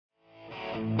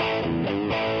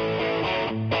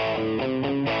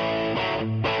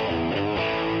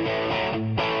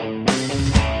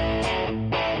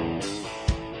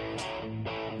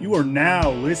are now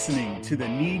listening to the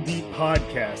Knee Deep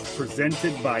Podcast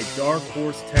presented by Dark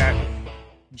Horse Tackle.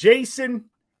 Jason,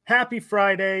 happy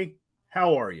Friday.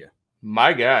 How are you?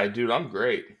 My guy, dude, I'm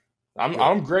great.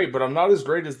 I'm great, but I'm not as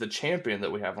great as the champion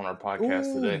that we have on our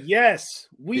podcast today. Yes,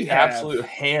 we the have absolute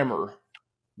hammer.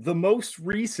 The most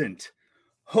recent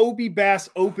Hobie Bass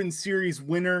Open Series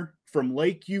winner from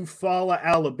Lake Eufaula,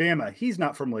 Alabama. He's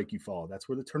not from Lake Eufaula. That's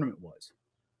where the tournament was.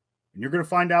 And you're going to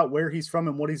find out where he's from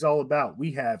and what he's all about.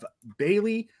 We have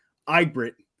Bailey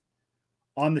Eigbrett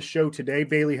on the show today.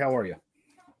 Bailey, how are you?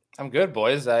 I'm good,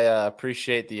 boys. I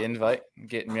appreciate the invite and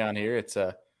getting me on here. It's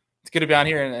good to be on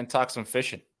here and talk some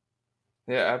fishing.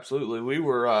 Yeah, absolutely. We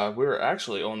were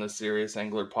actually on the Serious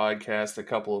Angler podcast a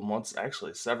couple of months,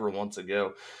 actually several months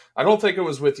ago. I don't think it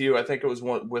was with you. I think it was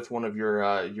with one of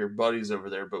your buddies over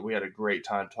there, but we had a great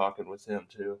time talking with him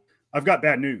too. I've got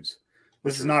bad news.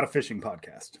 This is not a fishing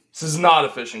podcast. This is not a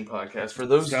fishing podcast. For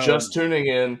those just tuning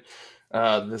in,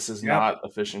 this is not a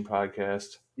fishing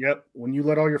podcast. Yep. When you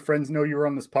let all your friends know you're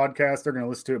on this podcast, they're going to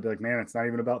listen to it and be like, man, it's not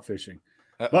even about fishing.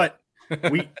 But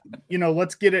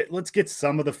let's get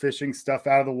some of the fishing stuff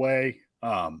out of the way.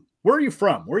 Where are you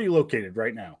from? Where are you located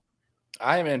right now?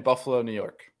 I am in Buffalo, New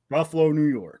York. Buffalo, New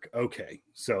York. Okay.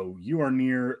 So you are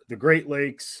near the Great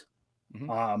Lakes.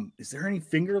 Mm-hmm. Is there any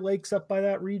Finger Lakes up by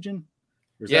that region?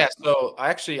 So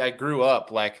I grew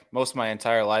up, like most of my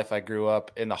entire life, I grew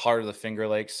up in the heart of the Finger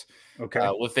Lakes. Okay.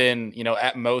 Within,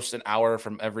 at most an hour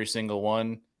from every single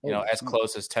one, as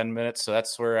close as 10 minutes. So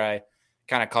that's where I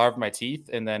kind of carved my teeth.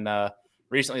 And then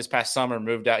recently this past summer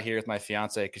moved out here with my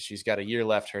fiance because she's got a year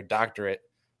left, her doctorate.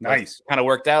 Nice. Kind of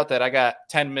worked out that I got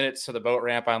 10 minutes to the boat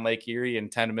ramp on Lake Erie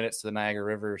and 10 minutes to the Niagara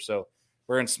River. So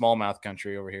we're in smallmouth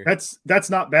country over here. That's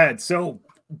not bad. So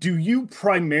do you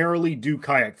primarily do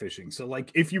kayak fishing? So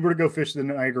like if you were to go fish the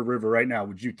Niagara River right now,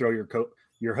 would you throw your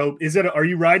Hobie? Are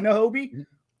you riding a Hobie?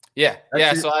 Yeah.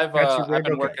 So I've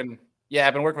been working. Yeah,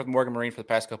 I've been working with Morgan Marine for the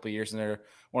past couple of years, and they're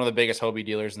one of the biggest Hobie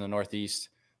dealers in the Northeast.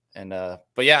 And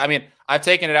but yeah, I mean, I've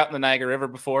taken it out in the Niagara River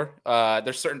before.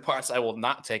 There's certain parts I will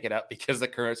not take it out because the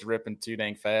current's ripping too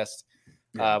dang fast.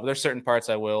 But there's certain parts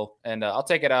I will, and I'll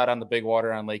take it out on the big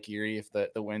water on Lake Erie if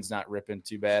the wind's not ripping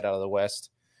too bad out of the west.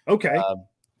 Okay.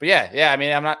 But yeah, I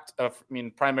mean, I'm not.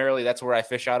 Primarily that's where I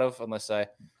fish out of, unless I'm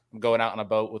going out on a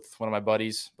boat with one of my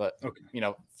buddies. But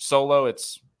solo,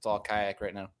 it's all kayak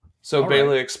right now. So,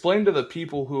 Bailey, explain to the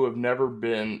people who have never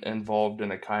been involved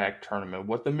in a kayak tournament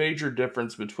what the major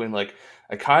difference between like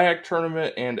a kayak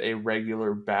tournament and a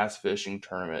regular bass fishing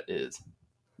tournament is.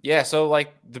 Yeah, so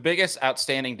like the biggest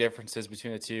outstanding differences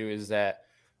between the two is that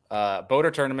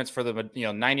boater tournaments, for the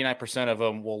 99% of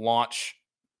them, will launch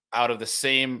out of the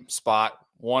same spot,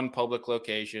 one public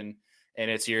location, and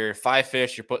it's your 5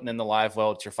 fish you're putting in the live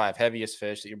well. It's your 5 heaviest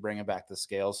fish that you're bringing back to the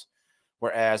scales.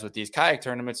 Whereas with these kayak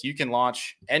tournaments, you can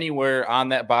launch anywhere on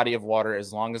that body of water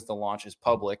as long as the launch is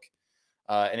public.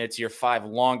 And it's your 5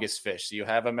 longest fish. So you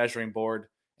have a measuring board,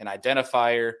 an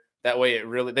identifier. That way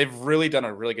they've really done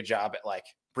a really good job at like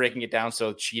breaking it down.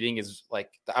 So cheating is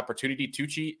like the opportunity to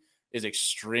cheat is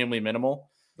extremely minimal.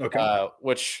 Okay.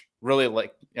 Which really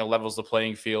levels the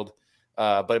playing field.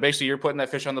 But basically you're putting that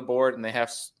fish on the board and they have,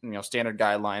 standard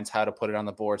guidelines how to put it on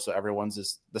the board. So everyone's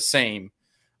is the same.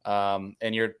 And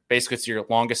it's your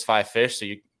longest 5 fish. So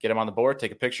you get them on the board,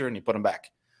 take a picture, and you put them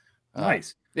back.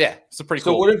 Nice. Yeah. It's pretty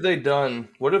cool. So what have they done?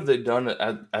 What have they done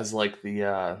as like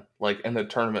the, like in the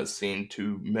tournament scene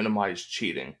to minimize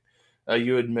cheating?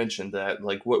 You had mentioned that,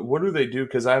 like, what do they do?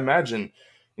 Cause I imagine,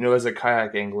 as a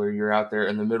kayak angler, you're out there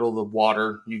in the middle of the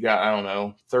water. You got, I don't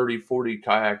know, 30, 40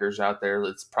 kayakers out there.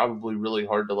 It's probably really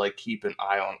hard to like keep an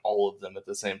eye on all of them at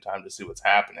the same time to see what's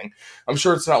happening. I'm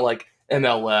sure it's not like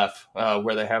MLF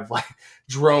where they have like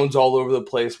drones all over the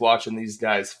place watching these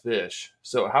guys fish.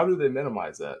 So how do they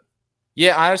minimize that?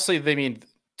 Yeah, honestly,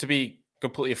 to be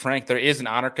completely frank, there is an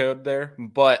honor code there,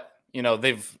 but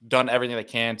they've done everything they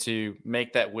can to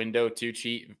make that window to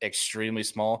cheat extremely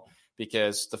small.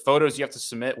 Because the photos you have to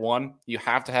submit, you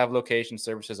have to have location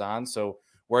services on. So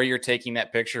where you're taking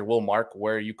that picture will mark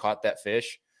where you caught that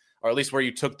fish, or at least where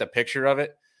you took the picture of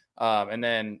it. And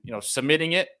then,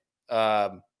 submitting it,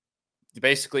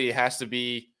 basically it has to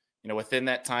be, within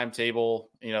that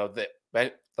timetable,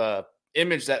 that the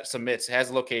image that submits has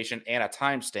a location and a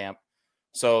timestamp.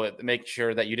 So make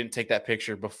sure that you didn't take that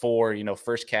picture before,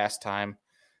 first cast time.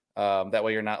 That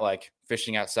way you're not like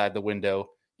fishing outside the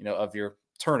window, of your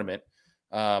tournament.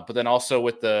 But then also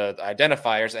with the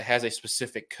identifiers, it has a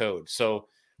specific code. So,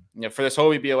 for this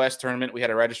Hobie BOS tournament, we had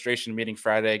a registration meeting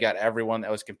Friday, got everyone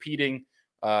that was competing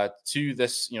to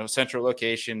this, central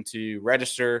location to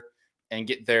register and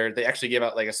get there. They actually give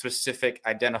out like a specific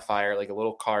identifier, like a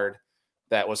little card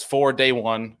that was for day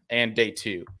 1 and day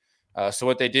 2. So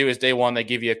what they do is day 1, they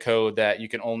give you a code that you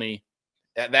can only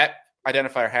that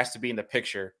identifier has to be in the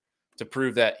picture to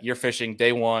prove that you're fishing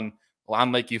day 1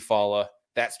 on Lake Eufaula,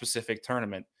 that specific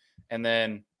tournament. And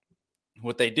then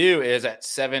what they do is at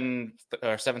 7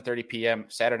 or 7:30 p.m.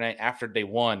 Saturday night after day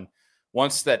 1,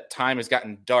 once that time has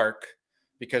gotten dark,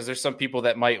 because there's some people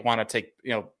that might want to take,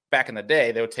 back in the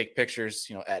day, they would take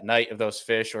pictures, at night of those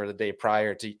fish or the day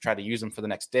prior to try to use them for the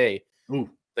next day. Ooh. What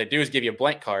they do is give you a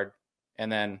blank card.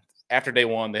 And then after day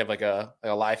 1, they have like a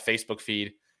live Facebook feed,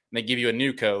 and they give you a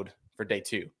new code for day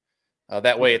 2.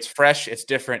 That way it's fresh, it's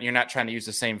different. You're not trying to use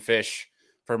the same fish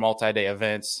for multi-day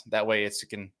events. That way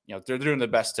they're doing the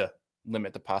best to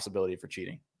limit the possibility for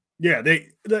cheating. Yeah,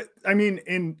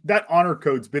 and that honor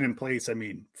code's been in place,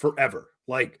 forever.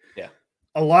 Like, yeah,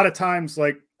 a lot of times,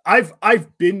 like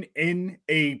I've been in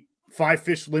a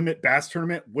 5-fish limit bass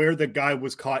tournament where the guy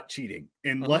was caught cheating.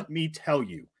 And let me tell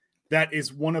you, that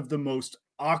is one of the most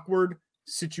awkward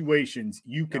situations.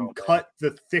 You can cut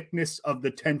the thickness of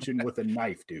the tension with a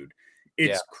knife, dude.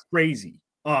 It's crazy.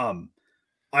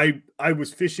 I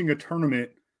was fishing a tournament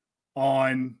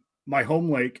on my home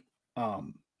lake,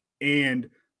 and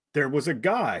there was a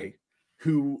guy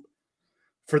who,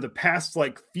 for the past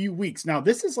few weeks, now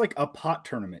this is like a pot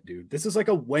tournament, dude. This is like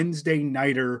a Wednesday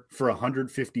nighter for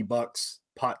 $150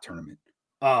 pot tournament.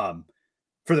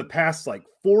 For the past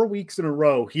 4 weeks in a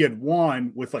row, he had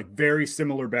won with very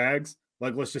similar bags.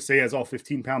 Let's just say he has all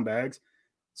 15-pound bags.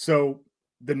 So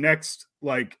the next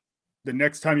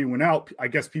time he went out, I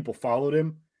guess people followed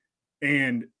him,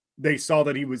 and they saw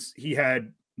that he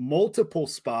had multiple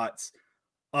spots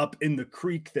up in the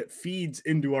creek that feeds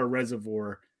into our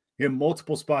reservoir. He had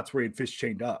multiple spots where he had fish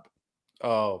chained up.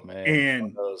 Oh man.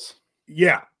 And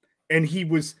yeah. And he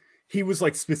was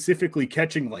specifically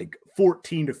catching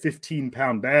 14 to 15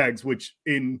 pound bags, which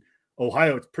in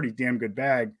Ohio, it's pretty damn good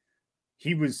bag.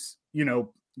 He was,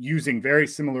 using very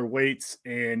similar weights,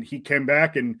 and he came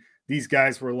back, and these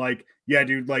guys were like, yeah,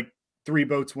 dude, 3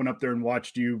 boats went up there and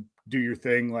watched you do your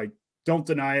thing. Don't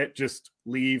deny it. Just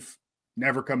leave,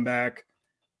 never come back.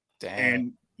 Damn.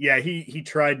 And yeah, he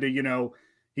tried to,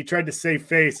 he tried to save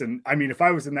face. And if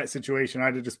I was in that situation,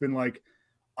 I'd have just been like,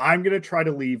 I'm going to try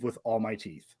to leave with all my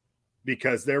teeth,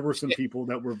 because there were some people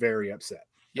that were very upset.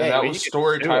 Yeah, and that was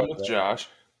story time with Josh.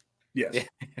 Yes. Yeah.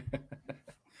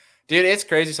 Dude, it's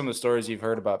crazy some of the stories you've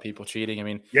heard about people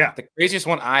cheating. Yeah. The craziest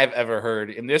one I've ever heard,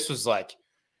 and this has got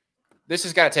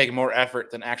to take more effort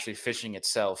than actually fishing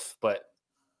itself, but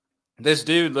this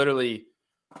dude literally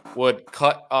would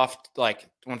cut off,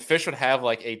 when fish would have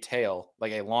a tail,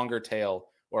 a longer tail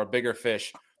or a bigger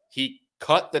fish, he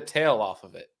cut the tail off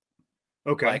of it.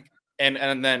 Okay.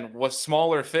 And then with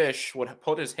smaller fish would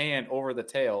put his hand over the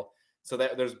tail so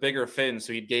that there's bigger fins,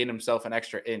 so he'd gain himself an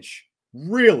extra inch.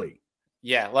 Really?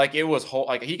 Yeah, it was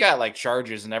whole, he got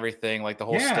charges and everything, the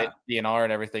whole state DNR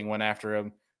and everything went after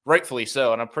him, rightfully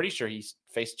so, and I'm pretty sure he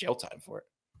faced jail time for it.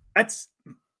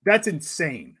 That's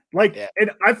insane.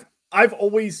 And I've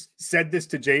always said this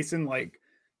to Jason,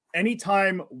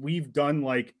 anytime we've done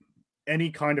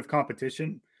any kind of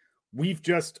competition, we've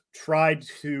just tried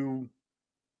to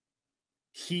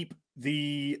keep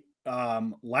the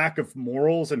lack of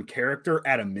morals and character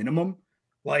at a minimum.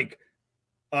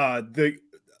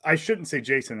 I shouldn't say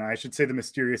Jason, I should say the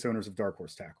mysterious owners of Dark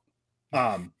Horse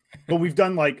Tackle. But we've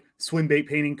done swim bait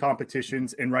painting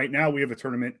competitions, and right now we have a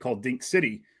tournament called Dink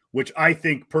City, which I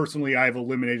think personally I've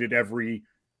eliminated every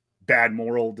bad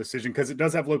moral decision, because it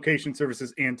does have location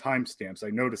services and timestamps. I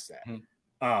noticed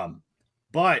that.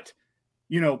 But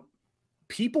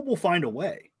people will find a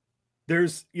way.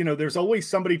 There's always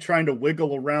somebody trying to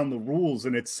wiggle around the rules,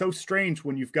 and it's so strange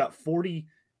when you've got 40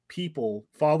 people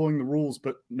following the rules,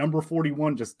 but number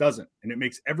 41 just doesn't, and it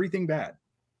makes everything bad.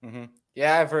 Mm-hmm.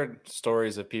 Yeah, I've heard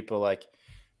stories of people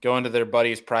going to their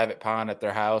buddy's private pond at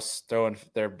their house, throwing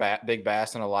their big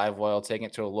bass in a live well, taking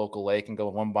it to a local lake, and go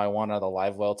one by one out of the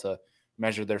live well to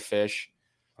measure their fish.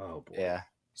 Oh boy. Yeah.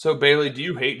 So Bailey, do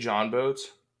you hate John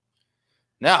boats?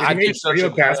 No, are you a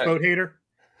bass boat hater?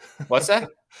 What's that?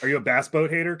 Are you a bass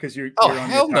boat hater? Because you're on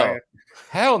hell your kayak?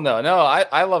 Hell no. No,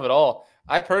 I love it all.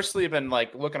 I personally have been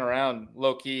looking around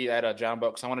low key at a John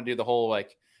boat because I want to do the whole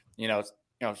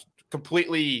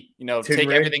completely take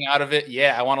rig? everything out of it.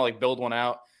 Yeah, I want to build one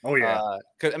out. Oh yeah.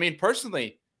 Because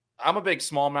personally, I'm a big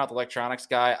smallmouth electronics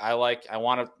guy. I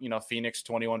want to Phoenix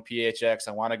 21 PHX.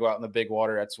 I want to go out in the big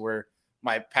water. That's where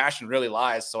my passion really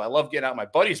lies. So I love getting out my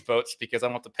buddies' boats because I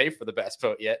don't have to pay for the bass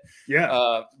boat yet.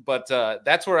 Yeah. But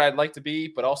that's where I'd like to be.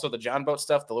 But also the John boat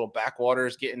stuff, the little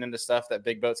backwaters, getting into stuff that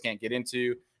big boats can't get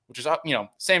into, which is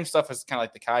same stuff as kind of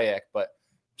like the kayak, but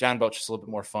John boat's just a little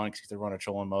bit more fun because they run a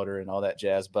trolling motor and all that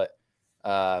jazz. But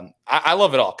I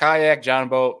love it all. Kayak, John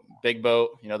boat, big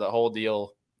boat, the whole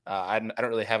deal. I don't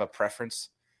really have a preference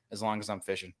as long as I'm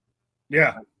fishing.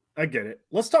 Yeah, I get it.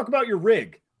 Let's talk about your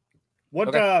rig.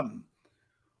 What are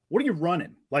you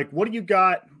running? Like, what do you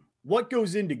got? What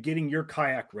goes into getting your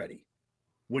kayak ready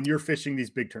when you're fishing these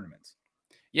big tournaments?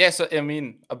 Yeah, so I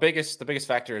mean, the biggest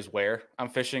factor is where I'm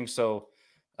fishing. So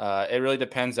it really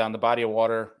depends on the body of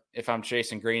water. If I'm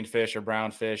chasing green fish or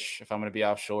brown fish, if I'm going to be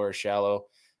offshore or shallow.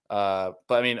 But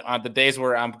I mean, on the days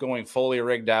where I'm going fully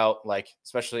rigged out, like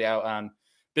especially out on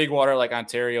big water like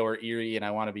Ontario or Erie, and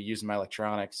I want to be using my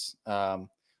electronics, I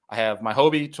have my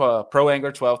Hobie Pro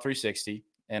Angler 12 360,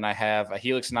 and I have a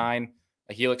Helix 9,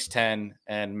 a Helix 10,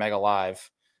 and Mega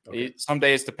Live. Okay. Some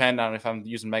days depend on if I'm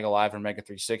using Mega Live or Mega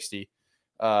 360.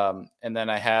 And then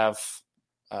I have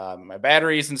my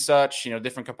batteries and such,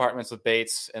 different compartments with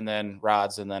baits, and then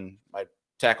rods, and then my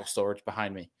tackle storage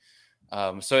behind me.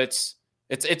 So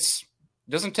it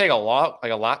doesn't take a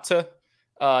lot to,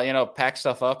 pack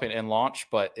stuff up and launch,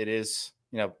 but it is,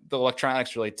 the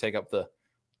electronics really take up the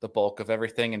bulk of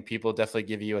everything, and people definitely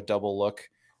give you a double look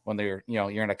when they're,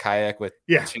 you're in a kayak with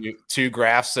two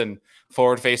graphs and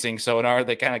forward facing sonar.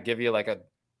 They kind of give you like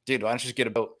dude, why don't you just get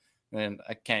a boat? And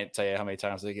I can't tell you how many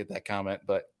times they get that comment,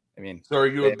 but I mean, so are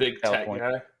you a big tech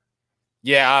guy?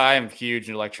 Yeah, I am huge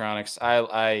in electronics.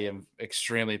 I am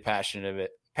extremely passionate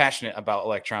about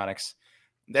electronics.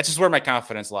 That's just where my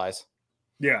confidence lies.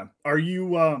 Yeah. Are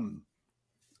you,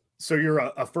 so you're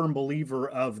a firm believer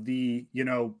of the,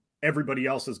 everybody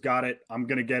else has got it. I'm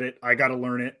going to get it. I got to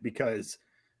learn it, because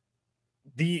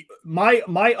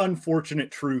my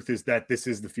unfortunate truth is that this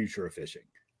is the future of fishing.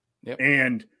 Yep.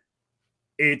 And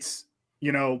it's,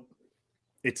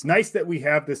 it's nice that we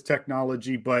have this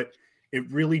technology, but it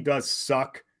really does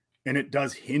suck. And it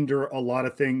does hinder a lot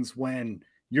of things when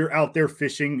you're out there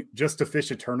fishing just to fish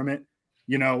a tournament.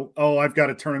 I've got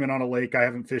a tournament on a lake I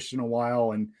haven't fished in a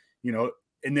while. And,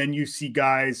 and then you see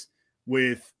guys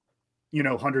with,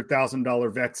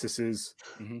 $100,000 Vexuses.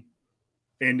 Mm-hmm.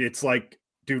 And it's like,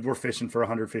 dude, we're fishing for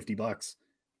 $150.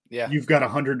 Yeah. You've got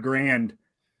 $100,000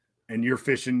 and you're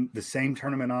fishing the same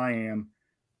tournament I am.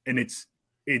 And it's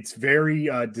very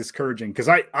discouraging, because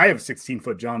I have a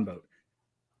 16-foot John boat,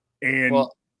 and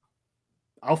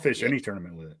I'll fish any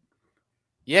tournament with it.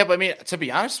 Yeah, but I mean, to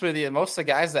be honest with you, most of the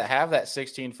guys that have that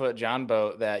 16-foot John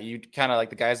boat, that you kind of like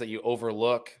the guys that you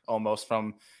overlook almost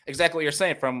from exactly what you're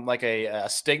saying, from like a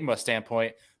stigma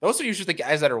standpoint, those are usually the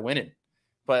guys that are winning.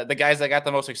 But the guys that got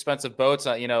the most expensive boats,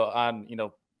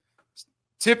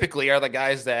 typically are the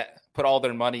guys that put all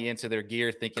their money into their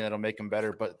gear thinking it'll make them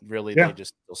better, but really they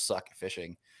just still suck at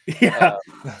fishing. Yeah.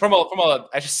 From a,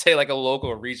 I should say like a local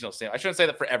or regional standpoint. I shouldn't say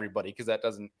that for everybody, because that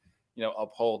doesn't,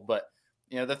 uphold. But,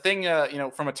 the thing,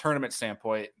 from a tournament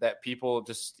standpoint that people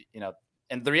just,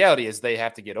 and the reality is they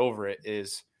have to get over it,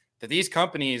 is that these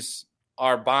companies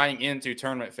are buying into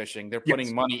tournament fishing. They're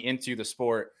putting money into the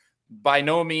sport. By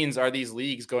no means are these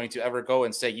leagues going to ever go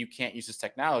and say, you can't use this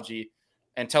technology,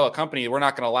 and tell a company, we're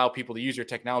not going to allow people to use your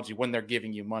technology when they're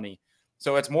giving you money.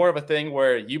 So it's more of a thing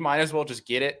where you might as well just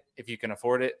get it if you can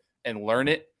afford it and learn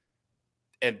it.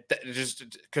 And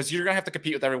just because you're going to have to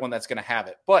compete with everyone that's going to have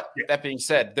it. But that being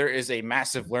said, there is a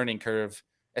massive learning curve,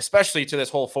 especially to this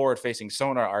whole forward-facing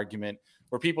sonar argument,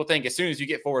 where people think as soon as you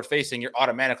get forward-facing, you're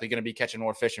automatically going to be catching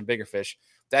more fish and bigger fish.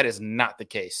 That is not the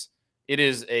case. It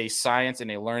is a science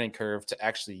and a learning curve to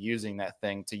actually using that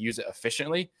thing, to use it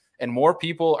efficiently. And more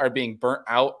people are being burnt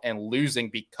out and losing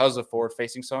because of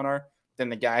forward-facing sonar than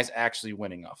the guys actually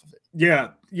winning off of it. Yeah.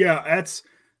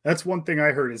 That's one thing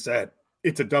I heard, is that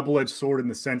it's a double-edged sword in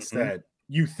the sense that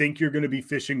you think you're going to be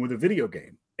fishing with a video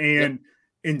game, and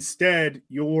instead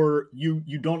you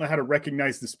don't know how to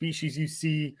recognize the species you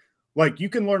see. Like, you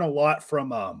can learn a lot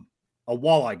from a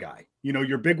walleye guy.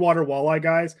 Your big water walleye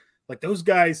guys, like those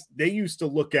guys, they used to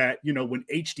look at, when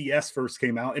HDS first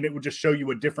came out, and it would just show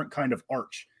you a different kind of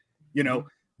arch.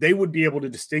 They would be able to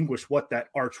distinguish what that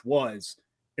arch was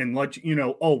and let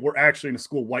we're actually in a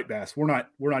school white bass. We're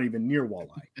not even near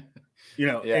walleye.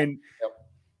 And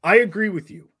I agree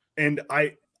with you. And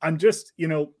I'm just,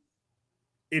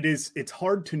 it's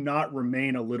hard to not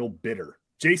remain a little bitter.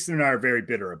 Jason and I are very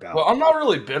bitter about it. Well, I'm not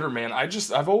really bitter, man.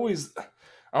 I've always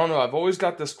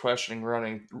got this question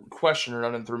running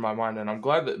through my mind, and I'm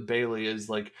glad that Bailey is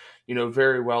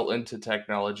very well into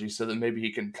technology, so that maybe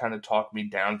he can kind of talk me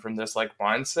down from this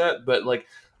mindset. But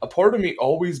a part of me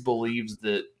always believes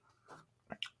that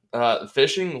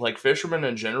fishing, fishermen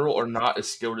in general, are not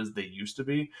as skilled as they used to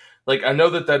be. I know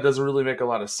that doesn't really make a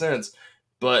lot of sense,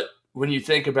 but when you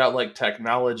think about like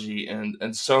technology and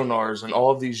sonars and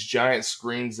all of these giant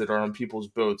screens that are on people's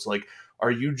boats, like,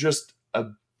 are you just a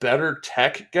better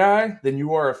tech guy than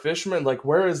you are a fisherman? Like,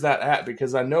 where is that at?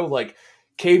 Because I know like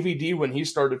KVD, when he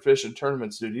started fishing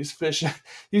tournaments, dude,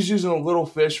 he's using a little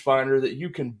fish finder that you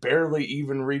can barely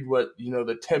even read what,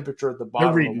 the temperature at the They're bottom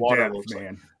of the reading water depth, looks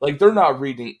man. like they're not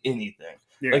reading anything.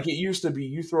 Yeah. Like it used to be,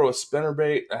 you throw a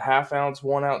spinnerbait, a 1/2 ounce,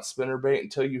 1 ounce spinnerbait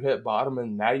until you hit bottom,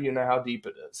 and now you know how deep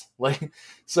it is. Like,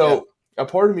 so a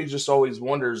part of me just always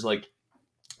wonders, like,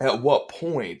 at what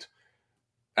point,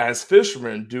 as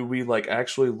fishermen, do we like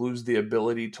actually lose the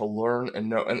ability to learn and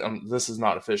know? And this is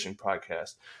not a fishing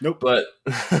podcast, Nope. But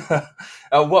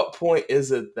at what point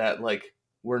is it that like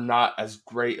we're not as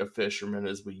great a fisherman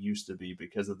as we used to be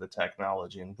because of the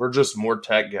technology, and we're just more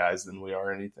tech guys than we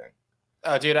are anything?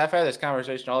 Dude, I've had this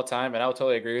conversation all the time, and I would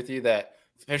totally agree with you that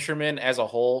fishermen as a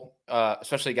whole,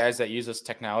 especially guys that use this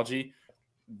technology,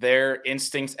 their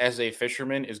instincts as a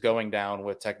fisherman is going down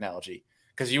with technology.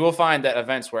 Because you will find that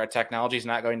events where technology is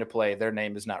not going to play, their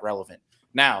name is not relevant.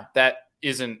 Now, that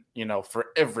isn't, for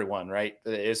everyone, right?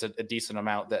 There is a decent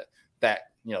amount that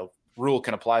rule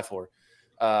can apply for.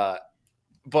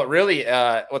 But really,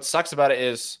 what sucks about it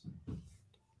is,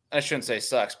 I shouldn't say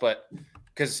sucks, but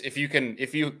because if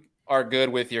you are good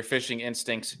with your fishing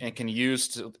instincts and can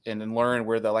use and learn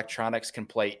where the electronics can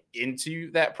play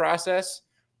into that process,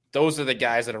 those are the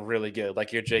guys that are really good,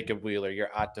 like your Jacob Wheeler, your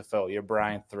Ott Defoe, your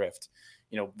Brian Thrift.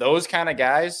 Those kind of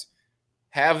guys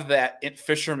have that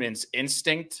fisherman's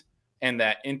instinct and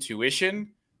that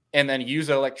intuition, and then use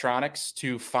electronics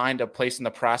to find a place in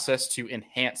the process to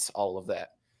enhance all of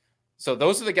that. So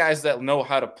those are the guys that know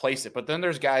how to place it. But then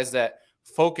there's guys that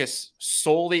focus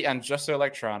solely on just their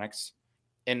electronics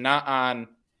and not on,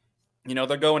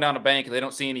 they're going down a bank and they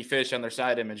don't see any fish on their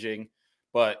side imaging,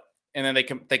 and then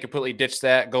they completely ditch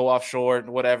that, go offshore,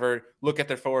 whatever, look at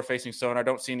their forward-facing sonar,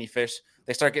 don't see any fish.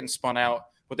 They start getting spun out,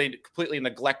 but they completely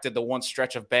neglected the one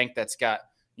stretch of bank that's got,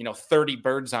 30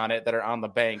 birds on it that are on the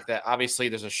bank that obviously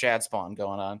there's a shad spawn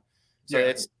going on.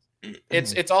 So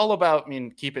it's all about,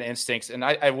 keeping instincts. And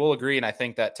I will agree, and I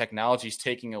think that technology is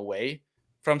taking away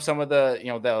from some of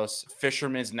the, those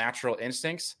fishermen's natural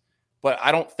instincts. But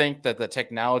I don't think that the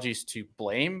technology is to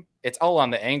blame. It's all on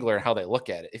the angler and how they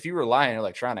look at it. If you rely on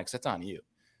electronics, that's on you.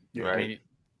 Right.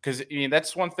 Because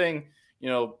that's one thing,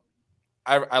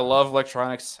 I love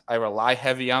electronics. I rely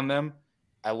heavy on them.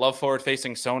 I love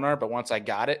forward-facing sonar, but once I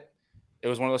got it, it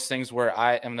was one of those things where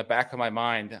I am in the back of my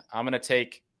mind, I'm going to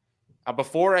take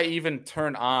before I even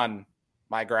turn on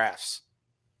my graphs,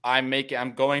 I'm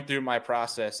going through my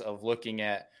process of looking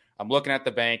at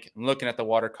the bank, I'm looking at the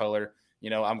watercolor.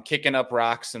 I'm kicking up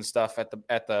rocks and stuff at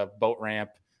the boat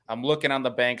ramp. I'm looking on the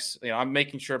banks. I'm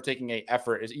making sure I'm taking a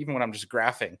effort, even when I'm just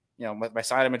graphing. My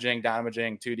side imaging, down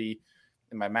imaging, 2D,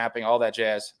 and my mapping, all that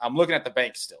jazz. I'm looking at the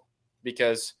bank still,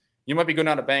 because you might be going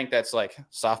down a bank that's like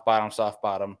soft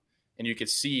bottom, and you could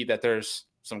see that there's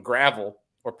some gravel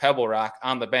or pebble rock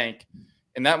on the bank,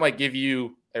 and that might give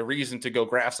you a reason to go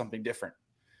graph something different.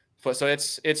 But so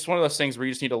it's one of those things where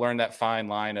you just need to learn that fine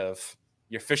line of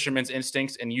your fisherman's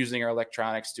instincts and using your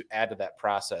electronics to add to that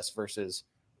process versus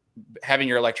having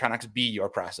your electronics be your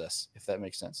process, if that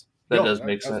makes sense. That does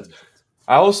make sense.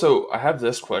 I have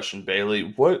this question,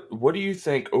 Bailey. What do you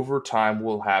think over time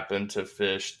will happen to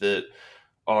fish that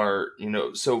are,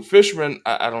 so fishermen,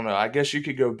 I don't know, I guess you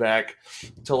could go back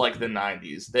to like the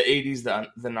 90s, the 80s,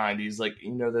 the 90s, like,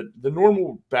 the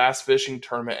normal bass fishing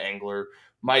tournament angler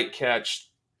might catch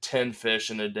 10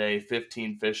 fish in a day,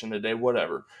 15 fish in a day,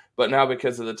 whatever. But now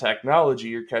because of the technology,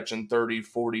 you're catching 30,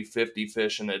 40, 50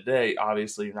 fish in a day.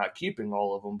 Obviously, you're not keeping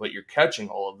all of them, but you're catching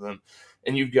all of them.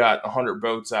 And you've got 100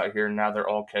 boats out here, and now they're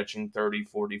all catching 30,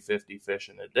 40, 50 fish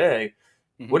in a day.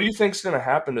 Mm-hmm. What do you think is going to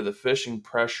happen to the fishing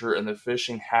pressure and the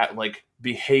fishing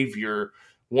behavior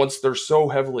once they're so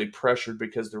heavily pressured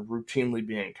because they're routinely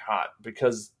being caught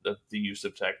because of the use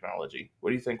of technology? What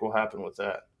do you think will happen with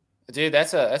that? Dude,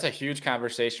 that's a huge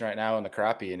conversation right now in the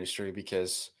crappie industry,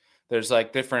 because there's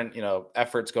like different,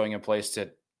 efforts going in place to,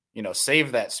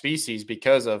 save that species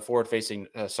because of forward-facing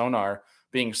sonar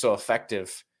being so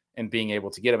effective and being able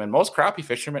to get them. And most crappie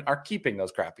fishermen are keeping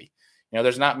those crappie.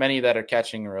 There's not many that are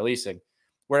catching and releasing.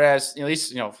 Whereas, at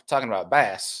least, talking about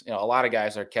bass, a lot of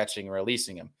guys are catching and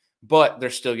releasing them, but they're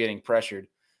still getting pressured.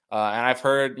 And I've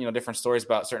heard, different stories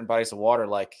about certain bodies of water,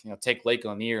 like, take Lake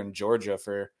Lanier in Georgia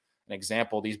for an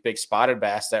example. These big spotted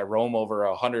bass that roam over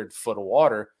 100 foot of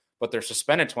water, but they're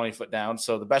suspended 20 foot down.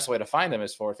 So the best way to find them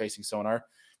is forward-facing sonar.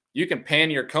 You can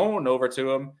pan your cone over to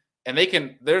them, and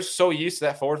they're so used to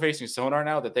that forward-facing sonar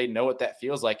now that they know what that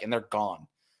feels like, and they're gone.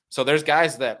 So there's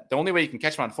guys that the only way you can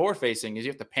catch them on forward facing is you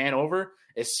have to pan over.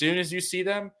 As soon as you see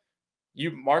them,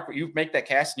 you make that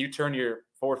cast and you turn your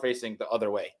forward facing the other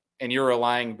way. And you're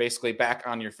relying basically back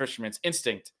on your fisherman's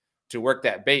instinct to work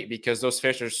that bait, because those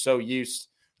fish are so used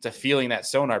to feeling that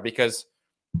sonar, because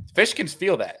fish can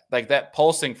feel that, like that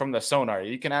pulsing from the sonar.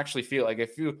 You can actually feel, like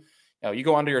if you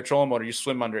go under your trolling motor, you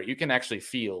swim under it, you can actually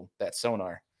feel that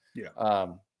sonar. Yeah.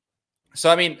 So,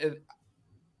 I mean,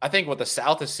 I think what the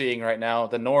South is seeing right now,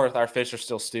 the North, our fish are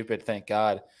still stupid, thank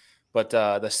God. But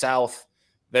the South,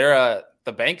 the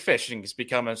bank fishing is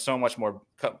becoming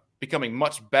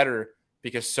much better,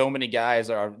 because so many guys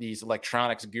are these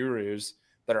electronics gurus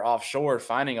that are offshore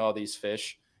finding all these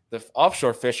fish. The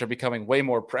offshore fish are becoming way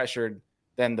more pressured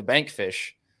than the bank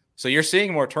fish. So you're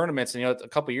seeing more tournaments. And, a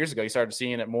couple of years ago, you started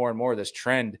seeing it more and more, this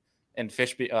trend in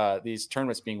these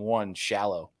tournaments being won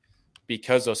shallow,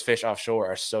 because those fish offshore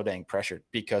are so dang pressured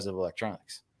because of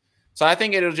electronics. So I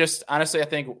think it'll just, honestly, I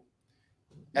think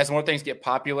as more things get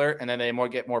popular and then they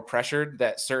get more pressured,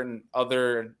 that certain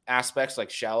other aspects like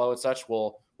shallow and such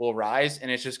will rise,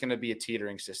 and it's just going to be a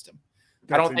teetering system.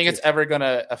 I don't think it's ever going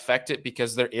to affect it,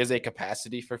 because there is a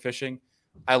capacity for fishing.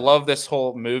 I love this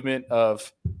whole movement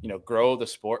of, grow the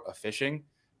sport of fishing,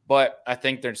 but I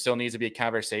think there still needs to be a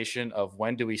conversation of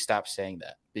when do we stop saying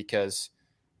that, because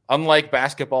unlike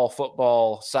basketball,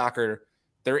 football, soccer,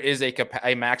 there is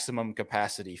a maximum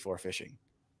capacity for fishing.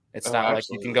 It's not like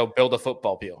you can go build a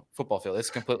football field. It's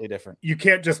completely different. You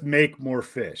can't just make more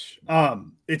fish.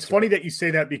 It's funny that you say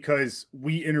that, because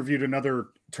we interviewed another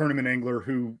tournament angler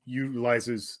who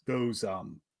utilizes those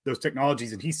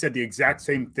technologies, and he said the exact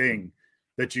same thing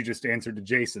that you just answered to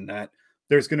Jason, that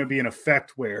there's going to be an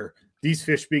effect where these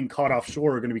fish being caught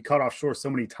offshore are going to be caught offshore so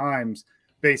many times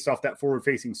based off that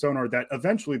forward-facing sonar that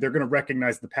eventually they're going to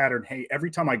recognize the pattern. Hey,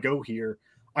 every time I go here,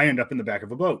 I end up in the back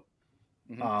of a boat.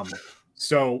 Mm-hmm.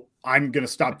 So I'm going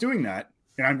to stop doing that,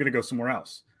 and I'm going to go somewhere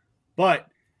else. But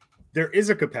there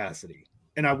is a capacity,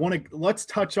 and let's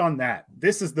touch on that.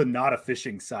 This is the not a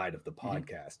fishing side of the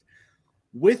podcast.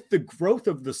 Mm-hmm. With the growth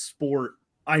of the sport,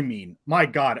 I mean, my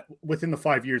God, within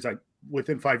 5 years, I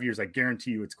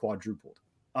guarantee you it's quadrupled.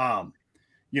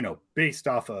 Based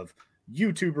off of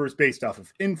YouTubers, based off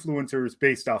of influencers,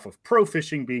 based off of pro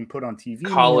fishing being put on TV,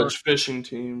 college fishing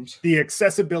teams, the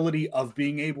accessibility of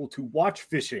being able to watch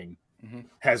fishing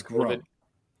has grown.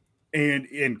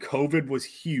 And COVID was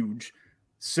huge.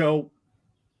 So,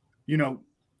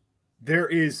 there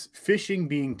is fishing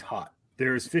being taught.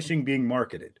 There is fishing being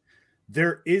marketed.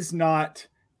 There is not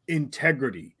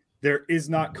integrity. There is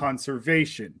not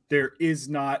conservation. There is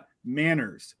not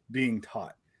manners being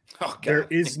taught. Oh, there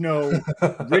is no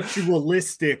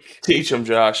ritualistic teach them,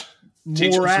 Josh.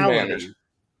 Teach morality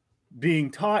being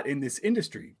taught in this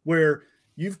industry, where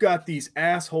you've got these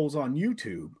assholes on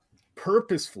YouTube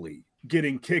purposefully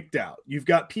getting kicked out. You've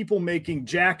got people making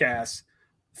jackass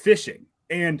fishing,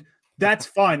 and that's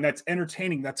fine. That's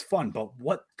entertaining. That's fun. But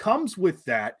what comes with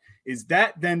that is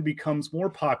that then becomes more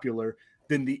popular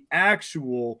than the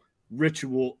actual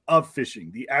ritual of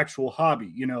fishing, the actual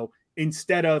hobby.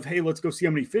 Instead of, hey, let's go see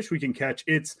how many fish we can catch,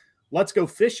 it's let's go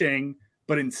fishing.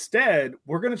 But instead,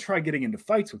 we're going to try getting into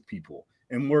fights with people,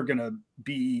 and we're going to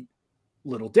be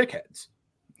little dickheads.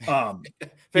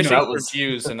 Fishing for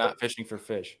views and not fishing for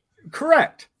fish.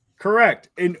 Correct.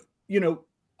 And,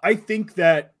 I think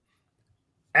that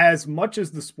as much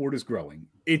as the sport is growing,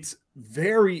 it's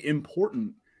very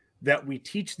important that we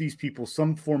teach these people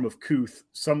some form of couth,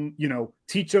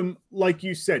 teach them, like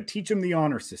you said, teach them the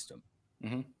honor system.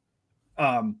 Mm-hmm.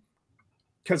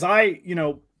 Cause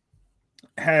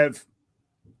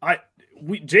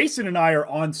Jason and I are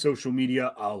on social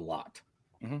media a lot,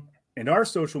 and our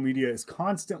social media is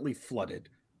constantly flooded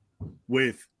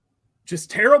with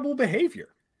just terrible behavior.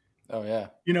 Oh yeah.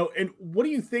 And what do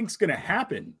you think's going to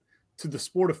happen to the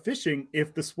sport of fishing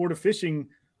if the sport of fishing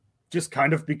just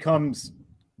kind of becomes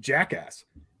jackass?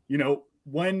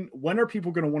 When are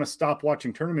people going to want to stop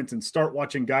watching tournaments and start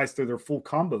watching guys throw their full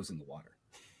combos in the water?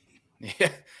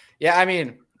 Yeah. I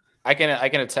mean, I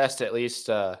can attest, at least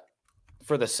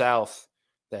for the South,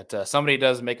 that somebody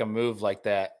does make a move like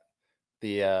that,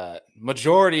 the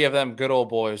majority of them good old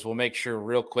boys will make sure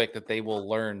real quick that they will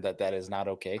learn that is not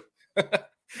okay.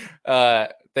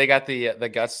 They got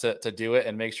the guts to do it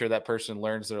and make sure that person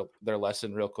learns their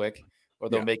lesson real quick, or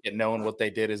they'll make it known what they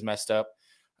did is messed up.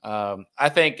 I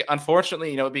think,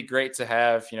 unfortunately, it'd be great to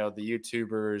have, the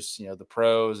YouTubers, the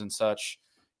pros and such,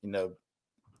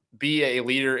 be a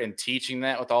leader in teaching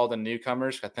that with all the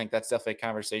newcomers. I think that's definitely a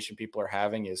conversation people are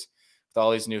having, is with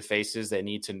all these new faces, they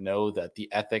need to know that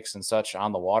the ethics and such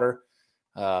on the water.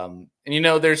 And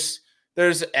there's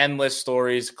there's endless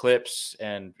stories, clips,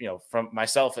 and from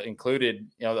myself included,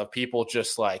 of people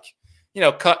just like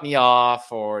cut me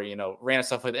off or random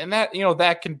stuff like that. And that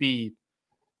that can be,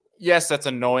 yes, that's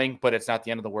annoying, but it's not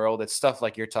the end of the world. It's stuff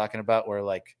like you're talking about where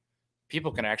like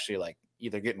people can actually like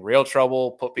either get in real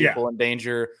trouble, put people in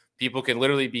danger. People can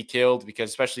literally be killed because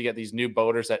especially you get these new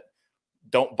boaters that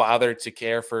don't bother to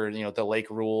care for the lake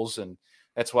rules, and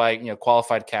that's why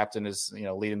qualified captain is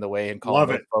leading the way and calling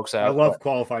those folks out. I love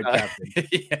qualified captain.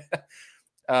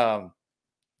 Yeah.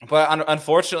 But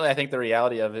unfortunately, I think the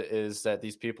reality of it is that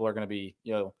these people are going to be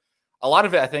a lot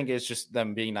of it I think is just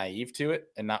them being naive to it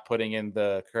and not putting in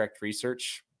the correct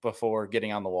research before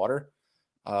getting on the water.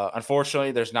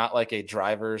 Unfortunately, there's not like a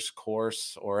driver's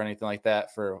course or anything like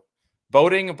that for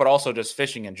boating, but also just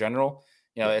fishing in general.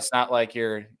 It's not like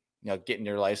you're getting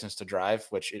your license to drive,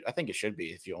 which I think it should be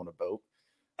if you own a boat.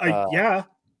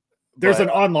 There's an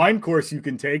online course you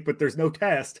can take, but there's no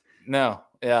test. No.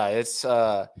 Yeah. It's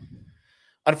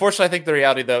unfortunately, I think the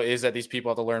reality though is that these people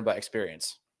have to learn by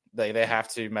experience. They have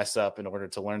to mess up in order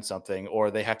to learn something, or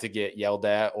they have to get yelled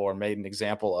at or made an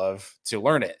example of to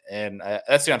learn it. And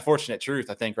that's the unfortunate truth,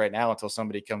 I think, right now, until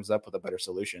somebody comes up with a better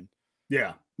solution.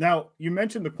 Yeah. Now, you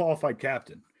mentioned the qualified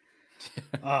captain,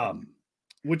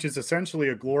 which is essentially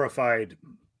a glorified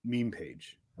meme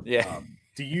page. Yeah.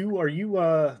 Are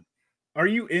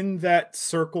you in that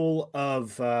circle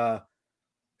of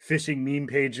fishing meme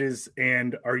pages,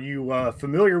 and are you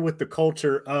familiar with the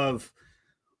culture of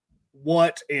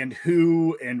what and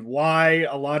who and why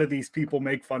a lot of these people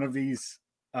make fun of these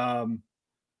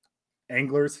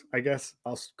anglers? I guess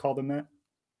I'll call them that.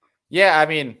 Yeah, I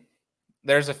mean,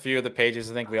 there's a few of the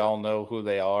pages. I think we all know who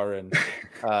they are, and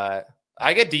I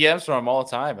get DMs from them all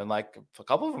the time, and like a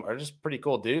couple of them are just pretty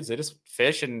cool dudes. They just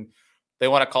fish and they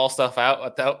want to call stuff out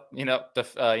without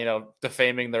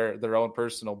defaming their own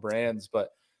personal brands.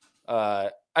 But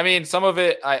I mean, some of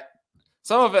it I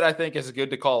think is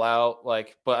good to call out.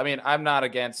 Like, but I mean, I'm not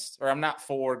against, or I'm not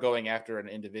for going after an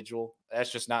individual.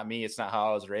 That's just not me. It's not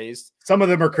how I was raised. Some of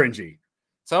them are cringy.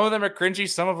 Some of them are cringy.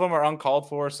 Some of them are uncalled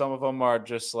for. Some of them are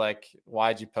just like,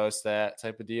 why'd you post that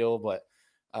type of deal? But,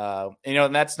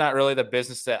 and that's not really the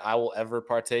business that I will ever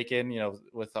partake in,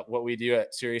 with what we do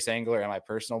at Serious Angler and my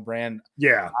personal brand.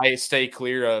 Yeah. I stay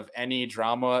clear of any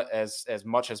drama as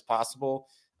much as possible.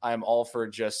 I'm all for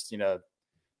just,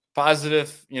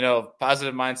 positive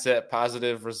mindset,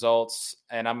 positive results.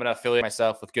 And I'm going to affiliate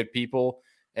myself with good people.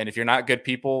 And if you're not good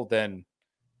people, then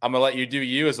I'm going to let you do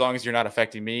you as long as you're not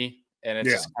affecting me. And it's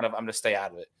just kind of, I'm going to stay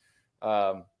out of it.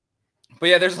 But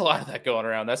yeah, there's a lot of that going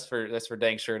around. That's for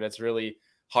dang sure. That's really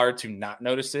hard to not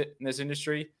notice it in this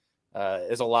industry.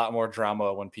 There's a lot more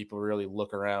drama when people really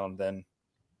look around than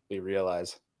we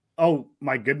realize. Oh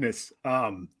my goodness.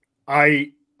 I've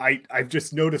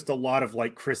just noticed a lot of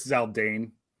like Chris Zaldane,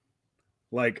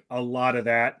 like a lot of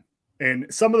that. And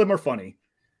some of them are funny.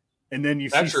 And then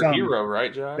that's your hero,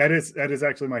 right, Jack? That is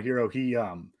actually my hero. He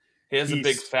has a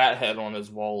big fat head on his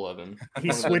wall of him.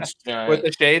 He switched with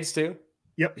the shades too.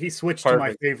 Yep, he switched to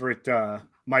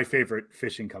my favorite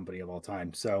fishing company of all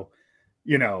time. So,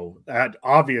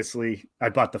 obviously I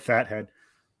bought the fat head.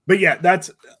 But yeah, that's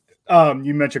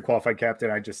you mentioned qualified captain.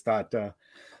 I just thought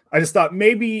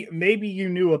maybe you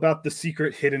knew about the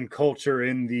secret hidden culture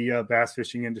in the bass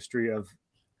fishing industry of.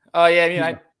 Oh yeah, I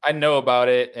mean, I know about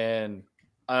it, and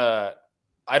I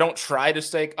don't try to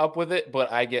stay up with it,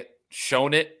 but I get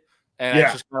shown it. And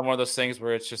it's just kind of one of those things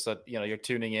where it's just you're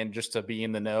tuning in just to be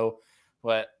in the know.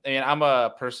 But I mean, I'm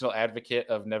a personal advocate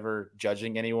of never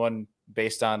judging anyone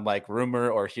based on like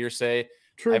rumor or hearsay.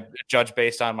 True. I judge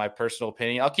based on my personal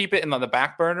opinion. I'll keep it on the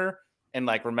back burner and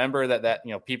like remember that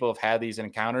people have had these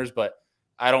encounters, but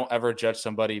I don't ever judge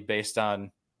somebody based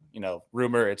on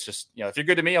rumor. It's just if you're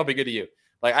good to me, I'll be good to you.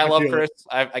 Like I love Chris.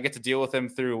 I get to deal with him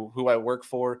through who I work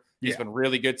for. He's been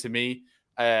really good to me,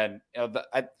 and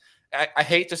I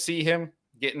hate to see him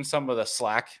getting some of the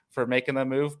slack for making the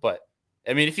move, but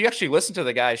I mean, if you actually listen to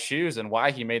the guy's shoes and why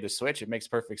he made the switch, it makes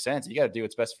perfect sense. You got to do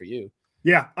what's best for you.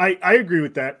 Yeah, I agree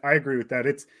with that.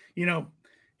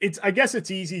 It's, I guess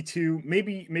it's easy to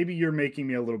maybe you're making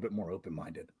me a little bit more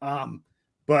open-minded.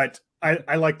 But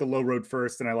I like the low road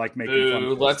first, and I like making fun.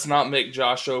 First. Let's not make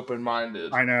Josh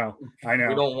open-minded. I know. We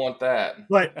don't want that.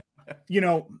 But,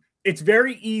 it's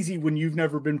very easy when you've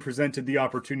never been presented the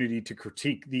opportunity to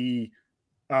critique the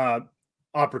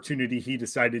opportunity he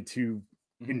decided to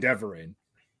endeavor in.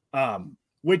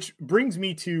 Which brings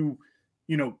me to,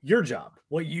 your job,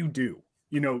 what you do.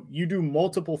 You do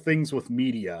multiple things with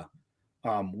media.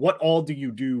 What all do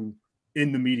you do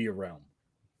in the media realm?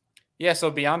 Yeah, so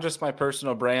beyond just my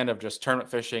personal brand of just tournament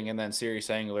fishing and then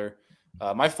Serious Angler,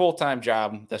 My full-time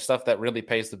job, the stuff that really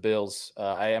pays the bills,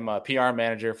 I am a PR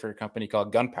manager for a company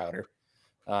called Gunpowder.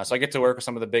 So I get to work with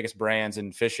some of the biggest brands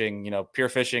in fishing. Pure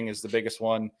Fishing is the biggest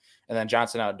one, and then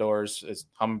Johnson Outdoors is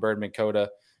Humminbird, Minn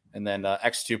Kota, and then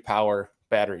X2 Power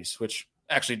batteries, which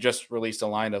actually just released a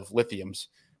line of lithiums,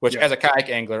 which as a kayak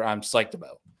angler, I'm psyched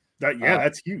about.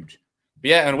 That's huge. But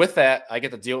yeah, and with that, I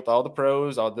get to deal with all the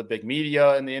pros, all the big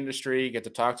media in the industry, get to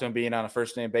talk to them being on a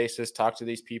first-name basis, talk to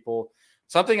these people.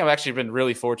 Something I've actually been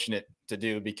really fortunate to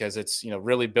do because it's,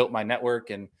 really built my network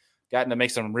and gotten to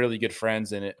make some really good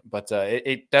friends in it. But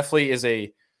it definitely is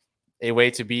a way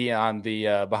to be on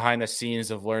the behind the scenes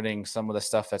of learning some of the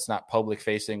stuff that's not public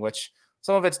facing, which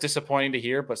some of it's disappointing to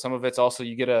hear, but some of it's also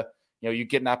you get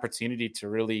an opportunity to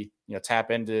really, tap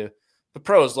into the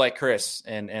pros like Chris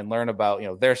and learn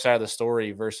about, their side of the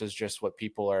story versus just what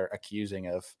people are accusing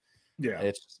of.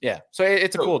 Yeah. So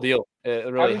it's a cool deal.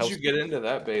 It really helps. How did you get into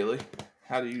that, Bailey?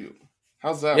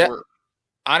 How's that work?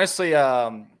 Honestly,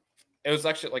 it was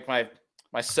actually like my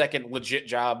second legit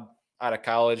job out of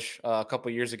college. A couple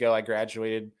of years ago, I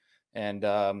graduated and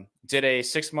did a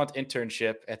 6-month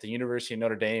internship at the University of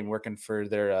Notre Dame working for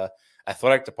their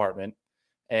athletic department.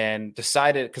 And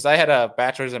decided, because I had a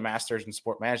bachelor's and master's in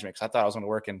sport management, because I thought I was going to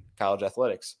work in college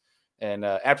athletics. And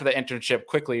after the internship,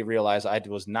 quickly realized I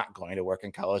was not going to work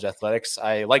in college athletics.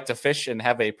 I like to fish and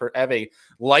have a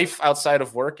life outside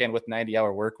of work, and with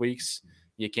 90-hour work weeks,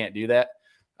 you can't do that.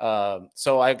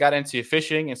 So I got into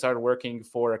fishing and started working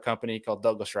for a company called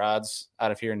Douglas Rods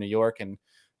out of here in New York. And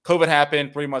COVID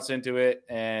happened 3 months into it,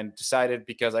 and decided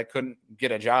because I couldn't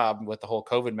get a job with the whole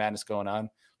COVID madness going on,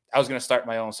 I was going to start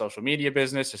my own social media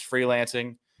business as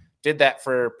freelancing. Did that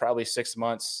for probably 6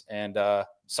 months and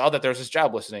saw that there was this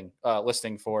job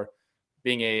listing for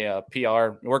being a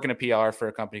working a PR for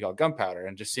a company called Gunpowder,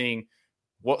 and just seeing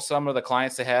what some of the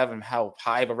clients they have and how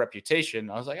high of a reputation.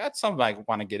 I was like, that's something I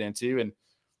want to get into, and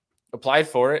applied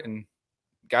for it and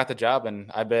got the job. And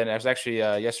I was actually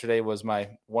yesterday was my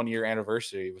 1-year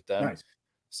anniversary with them. Nice.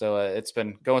 So it's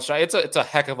been going strong. It's a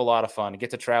heck of a lot of fun to get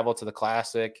to travel to the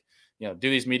Classic, do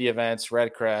these media events,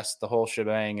 Red Crest, the whole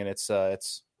shebang. And it's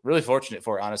really fortunate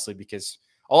for it, honestly, because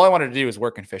all I wanted to do was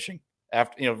work in fishing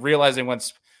after, realizing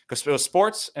because it was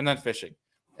sports and then fishing,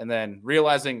 and then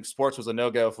realizing sports was a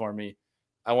no-go for me.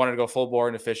 I wanted to go full bore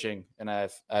into fishing, and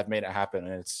I've made it happen.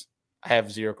 And I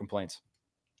have zero complaints.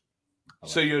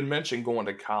 So you had mentioned going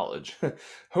to college.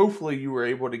 Hopefully you were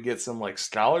able to get some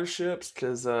scholarships,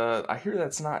 because I hear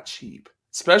that's not cheap,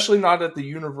 especially not at the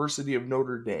University of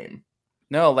Notre Dame.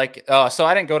 No, so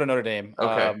I didn't go to Notre Dame.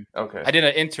 Okay. I did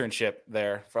an internship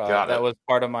there. That was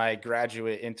part of my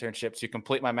graduate internship. To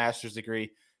complete my master's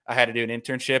degree, I had to do an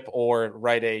internship or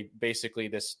write basically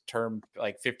this term,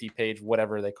 50-page,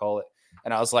 whatever they call it.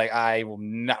 And I was like, I will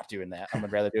not doing that. I'm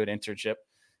gonna rather do an internship.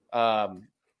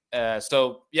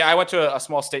 So I went to a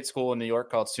small state school in New York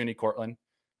called SUNY Cortland.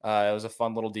 It was a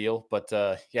fun little deal, but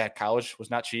college was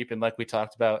not cheap. And like we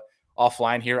talked about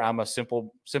offline here, I'm a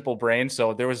simple brain,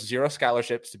 so there was 0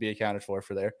 scholarships to be accounted for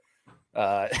there.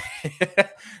 But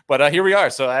here we are.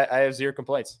 So I have 0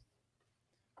 complaints.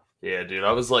 Yeah, dude.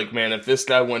 I was like, man, if this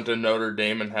guy went to Notre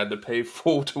Dame and had to pay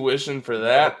full tuition for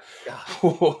that,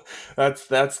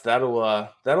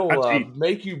 that'll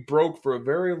make you broke for a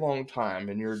very long time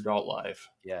in your adult life.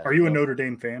 Yeah. Are you a Notre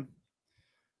Dame fan?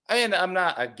 I mean, I'm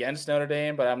not against Notre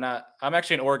Dame, but I'm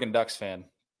actually an Oregon Ducks fan.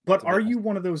 But are you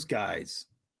one of those guys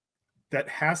that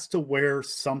has to wear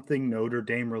something Notre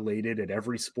Dame related at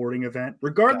every sporting event,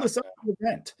 regardless of the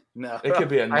event? No, it could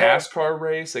be a NASCAR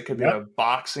race. It could be a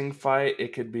boxing fight.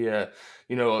 It could be a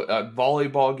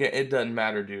volleyball game. It doesn't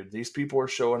matter, dude. These people are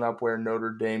showing up wearing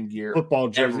Notre Dame gear. Football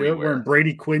jerseys. They're wearing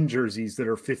Brady Quinn jerseys that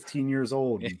are 15 years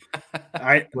old.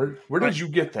 Where did you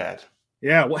get that?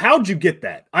 Yeah. Well, how'd you get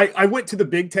that? I went to the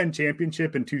Big Ten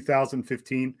championship in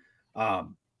 2015,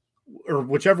 or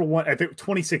whichever one. I think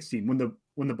 2016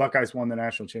 when the Buckeyes won the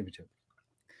national championship.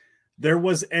 There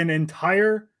was an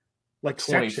entire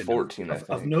section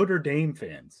of Notre Dame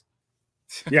fans.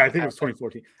 Yeah, I think it was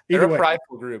 2014. They're a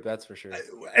prideful group, that's for sure.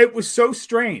 It was so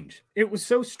strange. And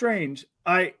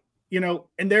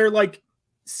they're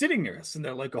sitting near us, and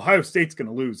they're like, Ohio State's going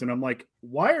to lose. And I'm like,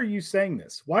 why are you saying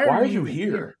this? Why are you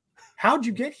here? How'd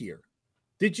you get here?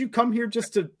 Did you come here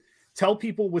just to tell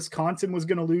people Wisconsin was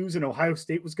going to lose and Ohio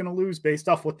State was going to lose based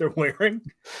off what they're wearing?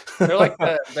 They're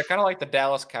they're kind of like the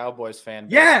Dallas Cowboys fan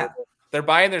base. Yeah. They're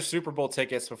buying their Super Bowl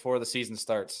tickets before the season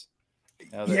starts.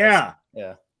 Yeah.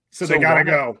 So they got to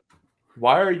go.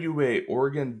 Why are you a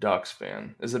Oregon Ducks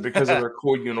fan? Is it because of their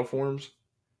cool uniforms?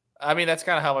 I mean, that's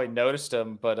kind of how I noticed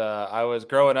them. But I was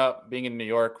growing up being in New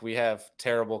York. We have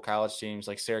terrible college teams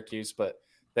like Syracuse, but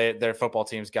their football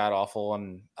team's god awful.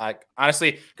 And I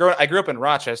honestly, I grew up in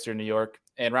Rochester, New York,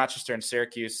 and Rochester and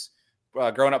Syracuse.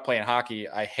 Growing up playing hockey,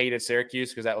 I hated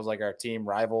Syracuse because that was like our team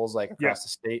rivals, like across the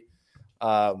state.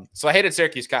 So I hated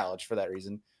Syracuse College for that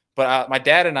reason. But my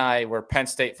dad and I were Penn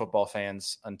State football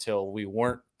fans until we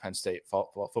weren't Penn State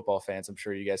football fans. I'm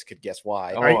sure you guys could guess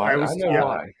why. Oh, I know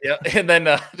why. Yeah, and then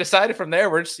decided from there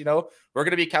we're just we're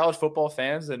going to be college football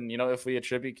fans, and if we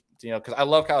attribute because I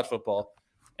love college football,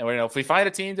 and if we find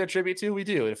a team to attribute to, we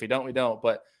do. If we don't, we don't.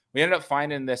 But we ended up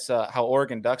finding this how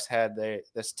Oregon Ducks had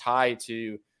this tie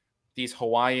to these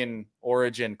Hawaiian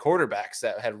origin quarterbacks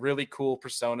that had really cool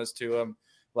personas to them,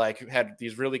 like had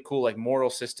these really cool like moral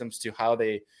systems to how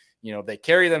they they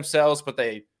carry themselves, but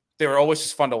they were always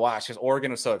just fun to watch because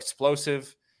Oregon was so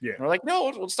explosive. Yeah, and we're like,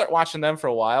 no, we'll start watching them for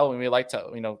a while, and we liked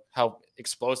to how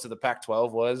explosive the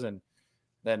Pac-12 was, and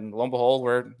then lo and behold,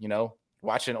 we're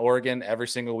watching Oregon every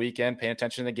single weekend, paying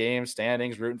attention to the games,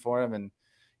 standings, rooting for them,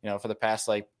 and for the past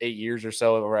like 8 years or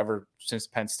so, or ever since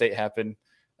Penn State happened.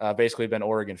 Basically been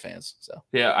Oregon fans. So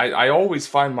yeah, I always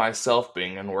find myself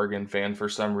being an Oregon fan for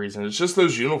some reason. It's just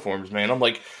those uniforms, man. I'm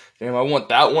like, damn, I want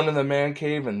that one in the man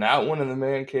cave and that one in the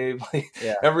man cave. Like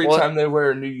every time they wear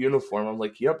a new uniform, I'm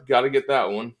like, yep, got to get that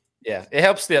one. Yeah, it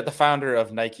helps that the founder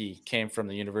of Nike came from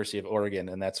the University of Oregon,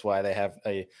 and that's why they have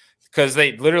because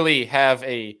they literally have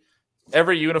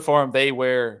every uniform they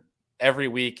wear every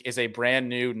week is a brand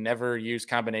new, never used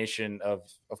combination of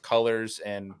colors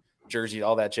and jersey,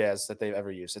 all that jazz that they've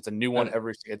ever used. It's a new one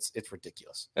every. It's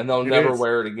ridiculous, and they'll never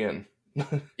wear it again.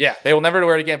 Yeah, they will never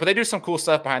wear it again. But they do some cool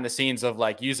stuff behind the scenes of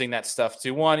like using that stuff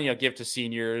to give to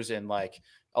seniors and like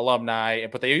alumni.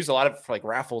 But they use a lot of like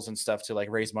raffles and stuff to like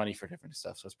raise money for different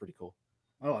stuff. So it's pretty cool.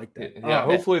 I like that. Yeah,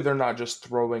 hopefully they're not just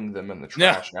throwing them in the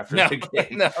trash after the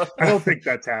game. No. I don't think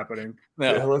that's happening.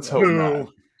 No, yeah, let's hope not.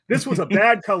 This was a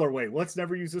bad colorway. Let's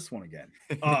never use this one again.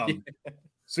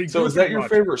 So is that your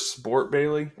favorite sport,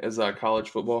 Bailey? Is college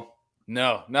football?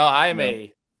 No. I'm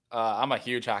a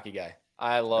huge hockey guy.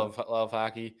 I love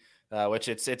hockey, which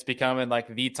it's becoming like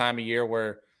the time of year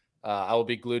where I will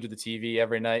be glued to the TV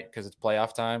every night because it's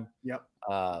playoff time. Yep.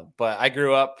 But I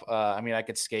grew up. I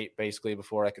could skate basically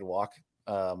before I could walk.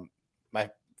 My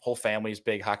whole family's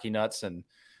big hockey nuts, and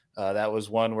that was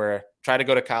one where I tried to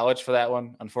go to college for that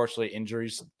one. Unfortunately,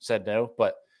 injuries said no,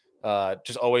 but.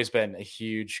 Just always been a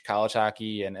huge college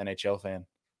hockey and NHL fan.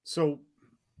 So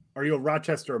are you a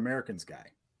Rochester Americans guy?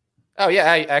 Oh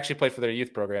yeah. I actually played for their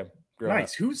youth program.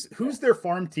 Nice. Who's their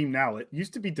farm team now? It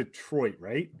used to be Detroit,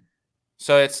 right?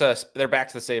 So it's they're back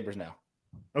to the Sabres now.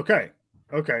 Okay.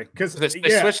 Because they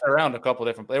switched around a couple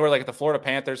different. They were like the Florida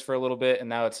Panthers for a little bit, and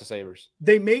now it's the Sabres.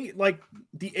 They made like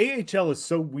the AHL is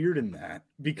so weird in that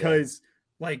because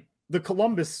like the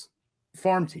Columbus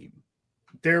farm team,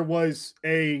 there was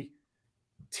a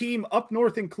team up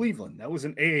north in Cleveland that was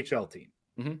an AHL team.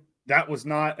 Mm-hmm. That was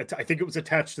not. I think it was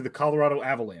attached to the Colorado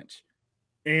Avalanche,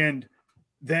 and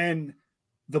then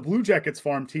the Blue Jackets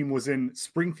farm team was in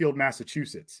Springfield,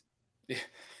 Massachusetts. Yeah.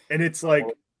 And it's like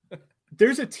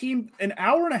there's a team an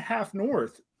hour and a half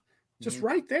north, just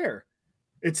right there.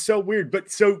 It's so weird.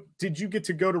 But so did you get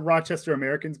to go to Rochester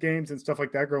Americans games and stuff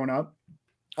like that growing up?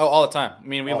 Oh, all the time. I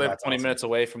mean, we lived 20 minutes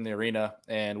away from the arena,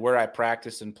 and where I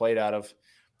practiced and played out of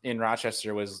in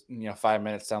Rochester was 5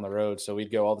 minutes down the road. So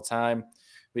we'd go all the time.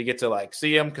 We get to like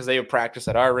see them because they would practice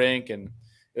at our rink, and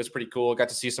it was pretty cool. Got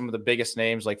to see some of the biggest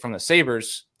names like from the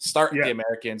Sabres start the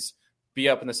Americans, be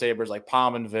up in the Sabres like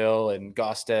Pominville and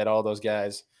Gausted, all those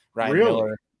guys. Ryan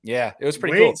Miller. Yeah, it was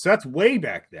pretty cool. So that's way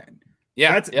back then.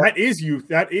 Yeah, that is youth.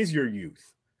 That is your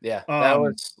youth. Yeah, that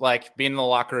was like being in the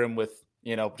locker room with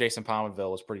Jason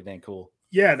Pominville was pretty dang cool.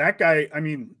 Yeah, that guy. I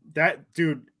mean, that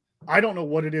dude. I don't know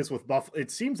what it is with Buffalo. It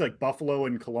seems like Buffalo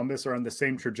and Columbus are on the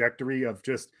same trajectory of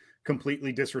just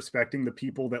completely disrespecting the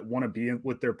people that want to be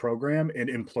with their program and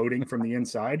imploding from the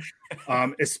inside,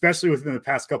 especially within the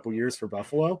past couple of years for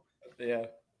Buffalo. Yeah.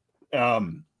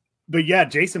 But yeah,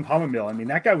 Jason Pominville. I mean,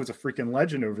 that guy was a freaking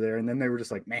legend over there. And then they were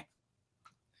just like, meh.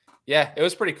 Yeah, it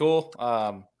was pretty cool.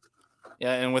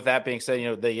 Yeah, and with that being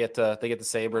said, they get the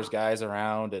Sabres guys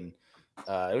around, and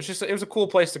it was a cool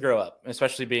place to grow up,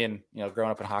 especially being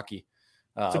growing up in hockey.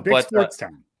 It's a big sports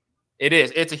town. It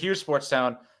is. It's a huge sports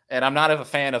town, and I'm not a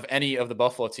fan of any of the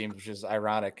Buffalo teams, which is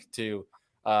ironic too.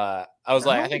 I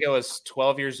think I was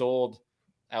 12 years old.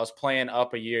 I was playing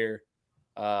up a year.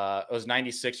 It was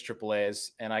 96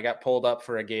 AAAs, and I got pulled up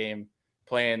for a game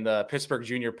playing the Pittsburgh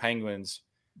Junior Penguins,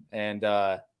 and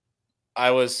I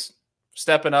was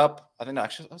stepping up. I think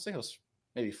it was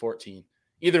maybe 14.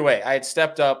 Either way, I had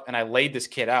stepped up and I laid this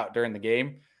kid out during the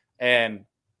game, and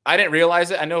I didn't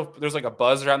realize it. I know there's like a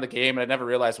buzz around the game, and I never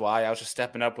realized why. I was just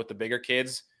stepping up with the bigger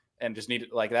kids and just needed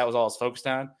like that was all I was focused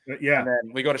on. Yeah. And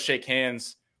then we go to shake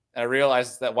hands, and I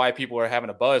realized that why people were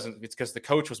having a buzz, and it's because the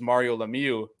coach was Mario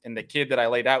Lemieux, and the kid that I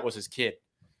laid out was his kid.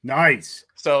 Nice.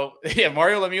 So yeah,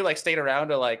 Mario Lemieux like stayed around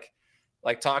to like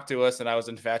talk to us, and I was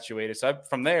infatuated. So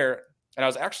from there, and I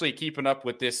was actually keeping up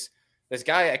with this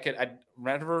guy. I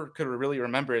never could really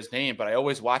remember his name, but I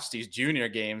always watched these junior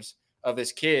games of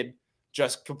this kid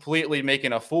just completely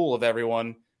making a fool of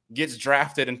everyone. Gets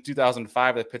drafted in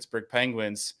 2005 to the Pittsburgh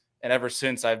Penguins, and ever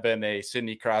since I've been a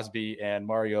Sidney Crosby and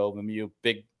Mario Lemieux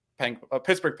big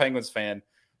Pittsburgh Penguins fan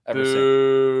ever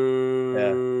since.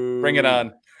 Yeah, bring it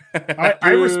on.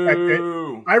 I respect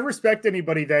it. I respect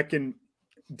anybody that can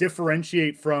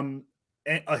differentiate from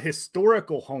a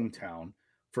historical hometown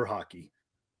for hockey,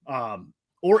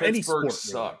 or Pittsburgh any sport.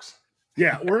 Sucks.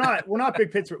 Yeah, we're not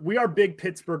big Pittsburgh. We are big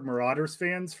Pittsburgh Marauders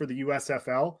fans for the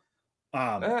USFL.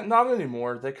 Not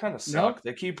anymore. They kind of suck. No?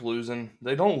 They keep losing.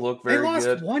 They don't look very good. They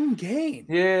lost one game.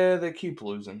 Yeah, they keep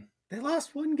losing. They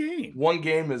lost one game. One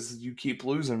game is you keep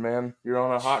losing, man. You're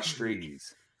on a hot streak.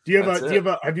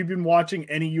 Have you been watching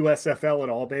any USFL at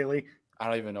all, Bailey? I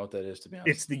don't even know what that is, to be honest.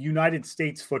 It's the United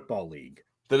States Football League.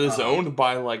 That is owned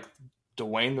by like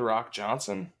Dwayne The Rock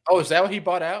Johnson. Oh, is that what he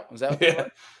bought out? Was that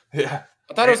what yeah.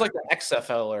 I thought it was like the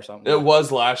XFL or something. It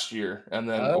was last year, and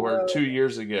then or 2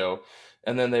 years ago,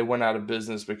 and then they went out of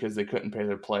business because they couldn't pay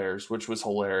their players, which was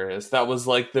hilarious. That was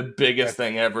like the biggest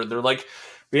thing ever. They're like,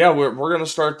 "Yeah, we're going to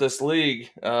start this league,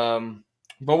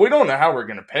 but we don't know how we're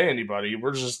going to pay anybody.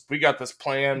 We got this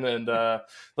plan, and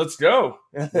let's go.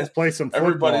 Let's play some football."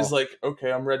 Everybody's like,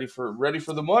 "Okay, I'm ready for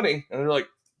the money," and they're like,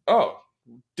 "Oh."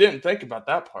 Didn't think about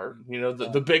that part. You know,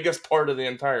 the biggest part of the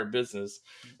entire business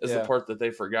is the part that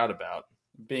they forgot about.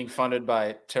 Being funded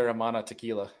by Terramana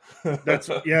Tequila. That's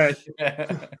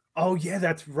Oh yeah,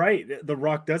 that's right. The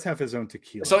Rock does have his own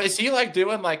tequila. So is he like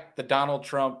doing like the Donald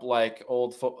Trump like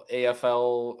old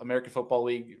AFL American Football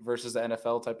League versus the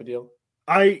NFL type of deal?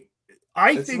 I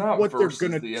it's think not what they're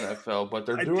going to the NFL, but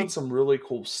they're doing some really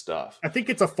cool stuff. I think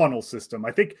it's a funnel system.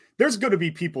 I think there's going to be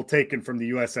people taken from the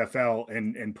USFL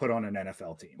and put on an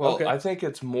NFL team. Well, okay. I think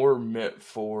it's more meant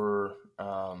for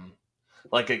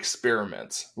like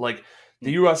experiments. Like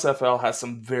the USFL has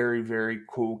some very, very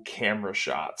cool camera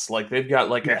shots. Like they've got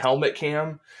like a helmet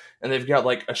cam, and they've got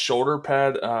like a shoulder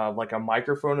pad, like a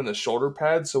microphone in the shoulder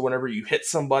pad. So whenever you hit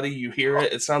somebody, you hear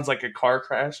it. It sounds like a car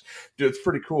crash. Dude, it's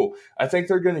pretty cool. I think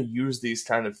they're going to use these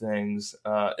kind of things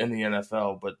in the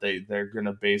NFL, but they're going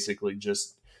to basically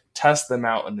just test them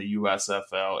out in the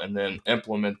USFL and then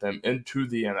implement them into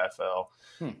the NFL.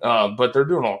 But they're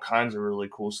doing all kinds of really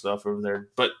cool stuff over there.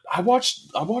 But I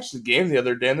watched the game the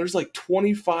other day, and there's like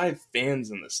 25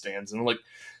 fans in the stands, and I'm like,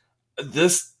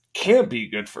 this can't be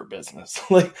good for business.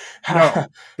 Like, the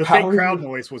fake crowd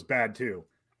noise was bad too.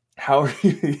 How are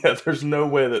you? Yeah, there's no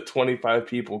way that 25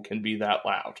 people can be that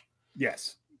loud.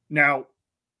 Yes. Now,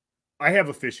 I have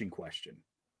a fishing question.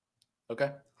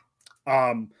 Okay.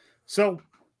 So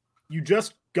you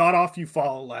just got off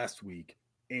Eufaula last week,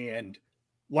 and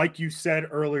like you said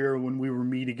earlier when we were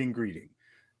meeting and greeting,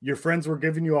 your friends were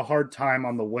giving you a hard time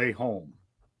on the way home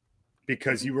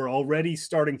because you were already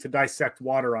starting to dissect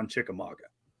water on Chickamauga.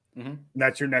 Mm-hmm. And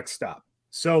that's your next stop.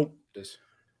 So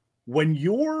when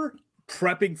you're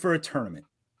prepping for a tournament,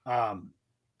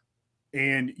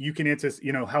 and you can answer,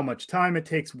 how much time it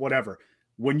takes, whatever.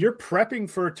 When you're prepping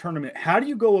for a tournament, how do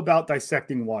you go about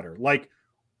dissecting water? Like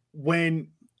when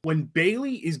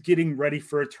Bailey is getting ready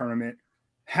for a tournament,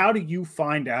 how do you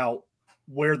find out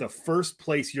where the first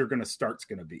place you're going to start is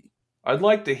going to be? I'd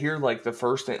like to hear like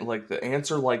the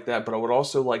answer like that, but I would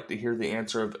also like to hear the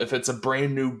answer of if it's a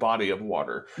brand new body of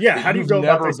water. Yeah, how do you go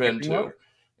never about been to, water?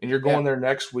 And you're going there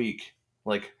next week.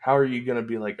 Like, how are you going to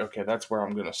be like, okay, that's where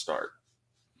I'm going to start?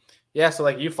 Yeah, so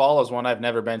like Eufaula is one I've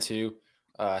never been to.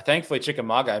 Thankfully,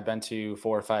 Chickamauga I've been to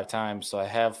 4 or 5 times, so I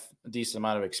have a decent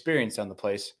amount of experience on the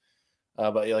place.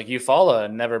 But like Eufaula,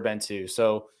 I've never been to.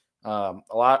 So a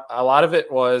lot of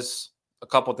it was a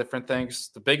couple different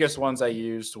things. The biggest ones I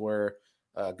used were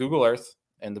Google Earth,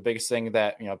 and the biggest thing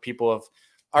that people have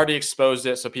already exposed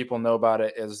it, so people know about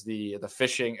it, is the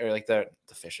fishing, or like the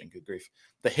fishing. Good grief,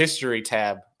 the history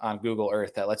tab on Google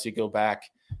Earth that lets you go back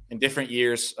in different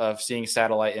years of seeing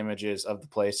satellite images of the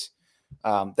place.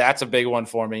 That's a big one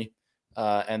for me.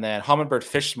 And then Humminbird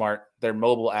Fish Smart, their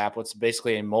mobile app, it's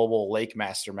basically a mobile lake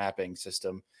master mapping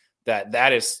system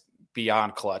that is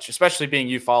beyond clutch, especially being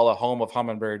Eufaula, home of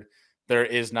Humminbird. There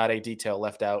is not a detail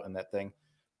left out in that thing.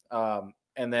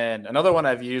 And then another one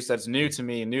I've used that's new to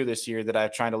me, new this year, that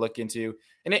I'm trying to look into,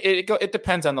 and it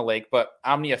depends on the lake, but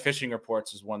Omnia Fishing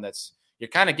Reports is one that's you're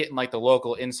kind of getting like the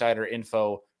local insider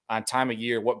info on time of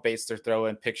year, what baits they're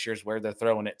throwing, pictures, where they're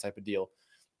throwing it type of deal.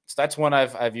 So that's one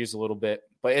I've used a little bit,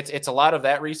 but it's a lot of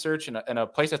that research in a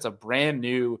place that's a brand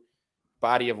new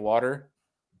body of water.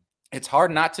 It's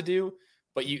hard not to do,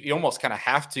 but you almost kind of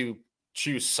have to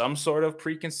choose some sort of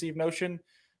preconceived notion.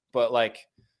 But like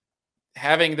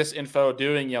having this info,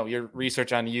 doing, your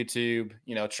research on YouTube,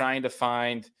 trying to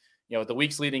find, the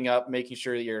weeks leading up, making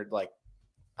sure that you're like,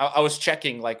 I was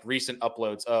checking like recent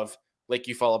uploads of Lake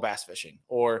Eufaula bass fishing,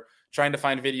 or trying to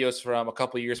find videos from a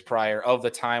couple of years prior of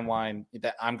the timeline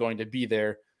that I'm going to be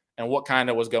there and what kind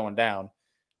of was going down.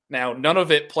 Now, none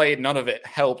of it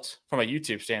helped from a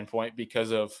YouTube standpoint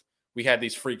because we had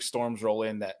these freak storms roll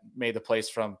in that made the place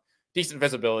from decent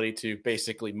visibility to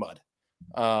basically mud.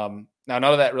 Now, none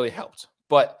of that really helped,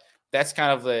 but that's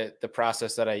kind of the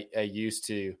process that I used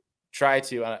to try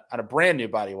to, on a brand new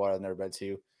body of water I've never been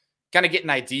to, kind of get an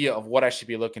idea of what I should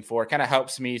be looking for. It kind of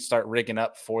helps me start rigging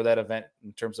up for that event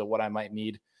in terms of what I might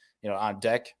need, on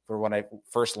deck for when I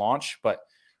first launch. But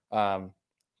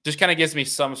just kind of gives me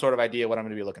some sort of idea what I'm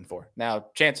going to be looking for. Now,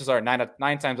 chances are 9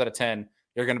 times out of 10,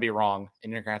 you're going to be wrong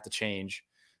and you're going to have to change.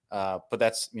 But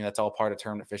that's all part of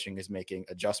tournament fishing, is making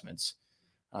adjustments.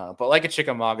 But like a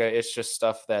Chickamauga, it's just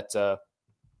stuff that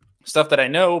I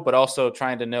know, but also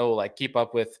trying to know, like, keep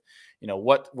up with,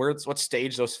 what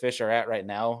stage those fish are at right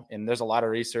now. And there's a lot of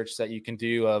research that you can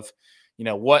do of,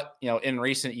 in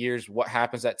recent years, what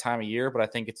happens that time of year. But I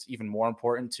think it's even more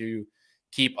important to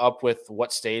keep up with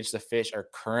what stage the fish are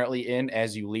currently in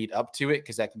as you lead up to it,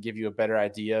 because that can give you a better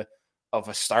idea of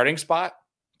a starting spot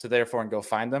to therefore and go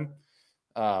find them.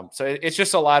 So it's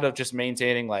just a lot of just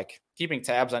maintaining, like keeping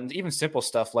tabs on even simple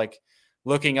stuff like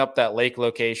looking up that lake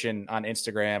location on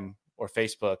Instagram or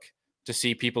Facebook to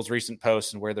see people's recent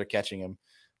posts and where they're catching them.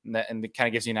 And it kind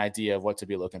of gives you an idea of what to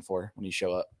be looking for when you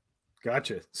show up.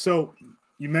 Gotcha. So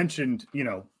you mentioned,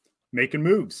 making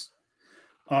moves.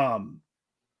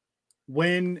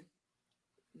 When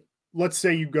let's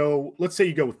say you go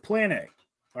with plan A.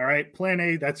 All right. Plan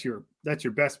A, that's your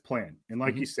best plan. And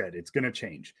like you said, it's going to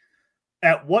change.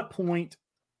 At what point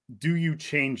do you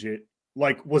change it?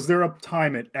 Like, was there a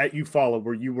time at Eufaula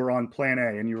where you were on plan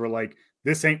A and you were like,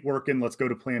 this ain't working, let's go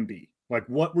to plan B? Like,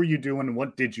 what were you doing and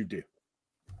what did you do?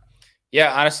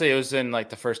 Yeah, honestly, it was in like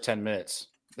the first 10 minutes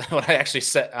when I actually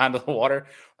set onto the water.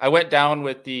 I went down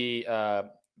with the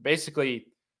basically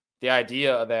the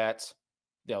idea that,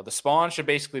 the spawn should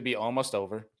basically be almost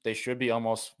over. They should be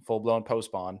almost full-blown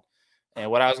post-spawn.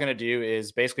 And what I was going to do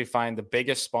is basically find the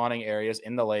biggest spawning areas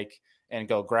in the lake and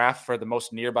go graph for the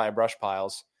most nearby brush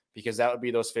piles, because that would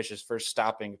be those fish's first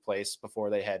stopping place before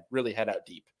they really head out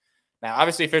deep. Now,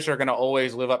 obviously, fish are going to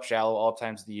always live up shallow all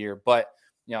times of the year, but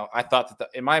I thought that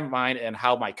in my mind and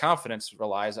how my confidence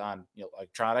relies on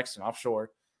electronics and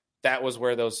offshore, that was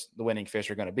where the winning fish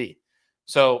are going to be.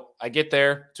 So I get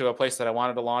there to a place that I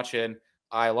wanted to launch in.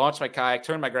 I launch my kayak,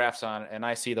 turn my graphs on, and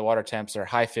I see the water temps are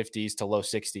high 50s to low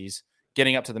 60s,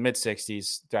 getting up to the mid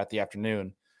 60s throughout the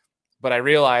afternoon. But I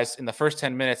realized in the first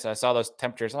 10 minutes, I saw those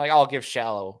temperatures. I'm like, I'll give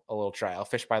shallow a little try. I'll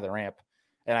fish by the ramp.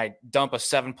 And I dump a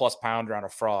 7+ pounder on a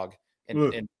frog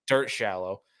in dirt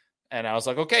shallow. And I was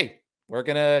like, okay, we're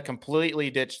going to completely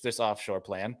ditch this offshore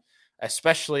plan,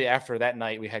 especially after that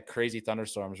night we had crazy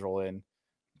thunderstorms roll in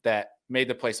that made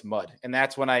the place mud. And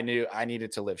that's when I knew I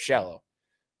needed to live shallow.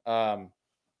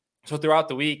 So throughout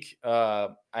the week,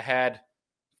 I had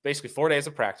basically 4 days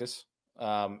of practice.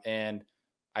 And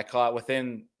I caught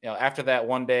within, after that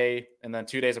 1 day and then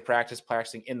 2 days of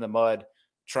practicing in the mud,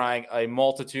 trying a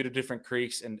multitude of different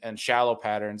creeks and shallow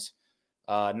patterns.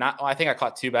 I think I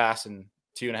caught 2 bass in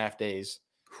 2.5 days.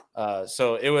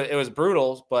 So it was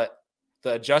brutal, but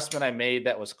the adjustment I made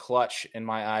that was clutch in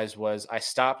my eyes was I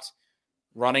stopped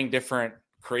running different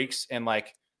creeks and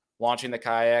like launching the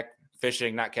kayak,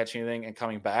 fishing, not catching anything, and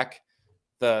coming back.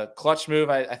 The clutch move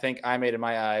I think I made in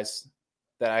my eyes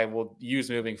that I will use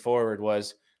moving forward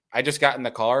was I just got in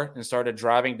the car and started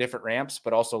driving different ramps,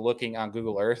 but also looking on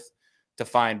Google Earth to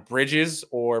find bridges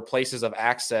or places of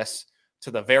access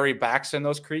to the very backs in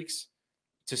those creeks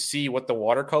to see what the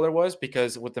water color was.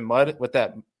 Because with the mud, with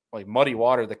that like muddy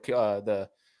water, the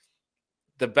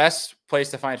best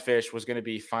place to find fish was going to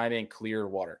be finding clear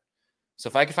water. So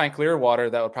if I could find clear water,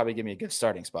 that would probably give me a good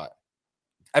starting spot.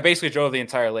 I basically drove the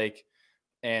entire lake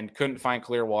and couldn't find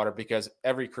clear water because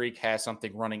every creek has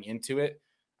something running into it.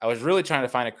 I was really trying to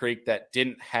find a creek that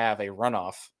didn't have a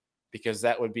runoff, because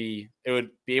that mud would be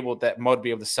able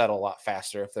to settle a lot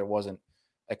faster if there wasn't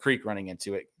a creek running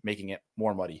into it, making it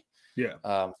more muddy. Yeah.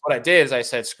 What I did is I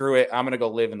said, screw it. I'm going to go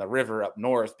live in the river up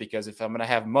north, because if I'm going to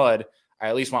have mud, I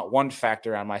at least want one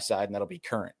factor on my side, and that'll be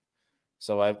current.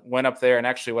 So I went up there, and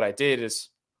actually what I did is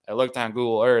I looked on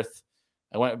Google Earth.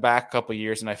 I went back a couple of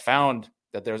years, and I found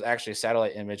that there was actually a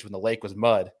satellite image when the lake was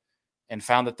mud, and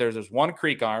found that there's one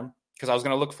creek arm, because I was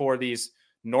going to look for these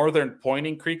northern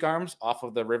pointing creek arms off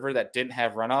of the river that didn't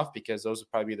have runoff, because those would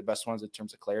probably be the best ones in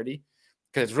terms of clarity,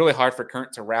 because it's really hard for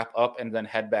current to wrap up and then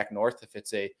head back north if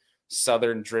it's a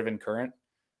southern driven current.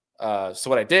 So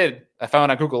what I did, I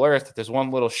found on Google Earth that there's one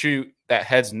little chute that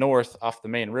heads north off the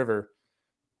main river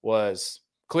was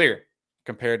clear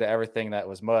compared to everything that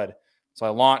was mud. So I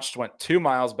launched, went 2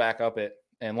 miles back up it,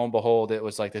 and lo and behold, it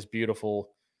was like this beautiful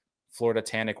Florida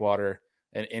tannic water,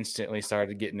 and instantly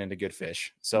started getting into good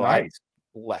fish. So nice.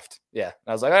 I left. Yeah.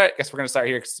 I was like, all right, guess we're going to start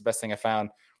here because it's the best thing I found.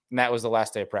 And that was the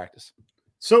last day of practice.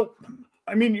 So,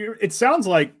 I mean, it sounds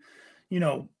like,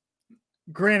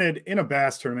 granted, in a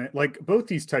bass tournament, like both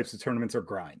these types of tournaments are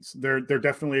grinds. They're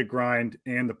definitely a grind,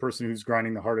 and the person who's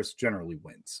grinding the hardest generally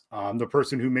wins. The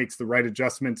person who makes the right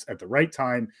adjustments at the right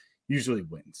time usually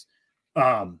wins.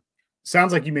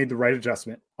 Sounds like you made the right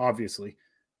adjustment, obviously,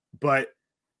 but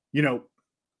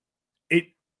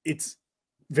it's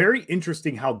very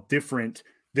interesting how different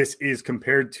this is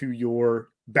compared to your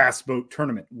bass boat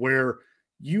tournament, where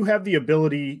you have the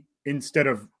ability, instead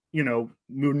of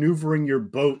maneuvering your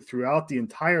boat throughout the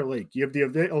entire lake, you have the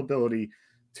availability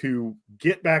to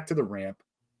get back to the ramp,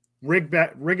 rig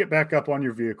it back up on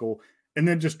your vehicle, and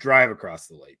then just drive across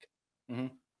the lake. Mm-hmm.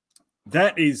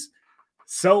 That's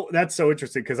so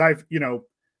interesting, because I've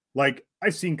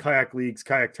seen kayak leagues,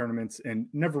 kayak tournaments, and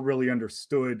never really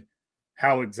understood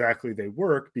how exactly they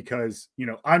work, because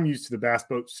I'm used to the bass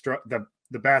boat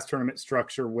the bass tournament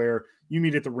structure, where you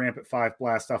meet at the ramp at 5,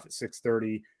 blast off at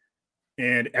 6:30,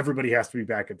 and everybody has to be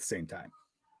back at the same time.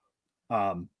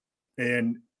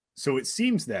 And so it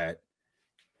seems that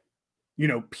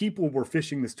people were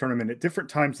fishing this tournament at different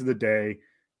times of the day.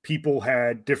 People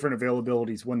had different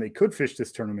availabilities when they could fish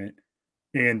this tournament,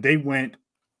 and they went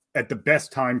at the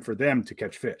best time for them to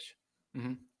catch fish.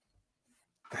 Mm-hmm.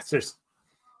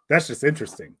 That's just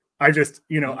interesting. I just,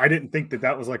 I didn't think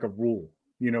that was like a rule,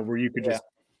 where you could just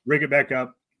rig it back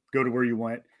up, go to where you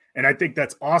went. And I think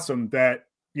that's awesome that,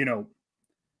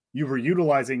 you were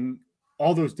utilizing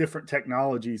all those different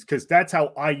technologies, because that's how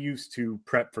I used to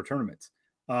prep for tournaments,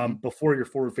 before your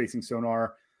forward-facing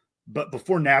sonar, but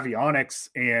before Navionics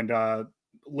and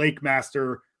Lake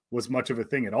Master was much of a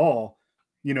thing at all.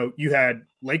 You had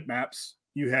lake maps,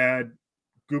 you had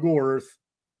Google Earth,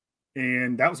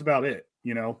 and that was about it.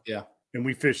 Yeah. And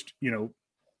we fished,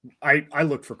 I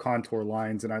looked for contour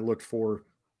lines, and I looked for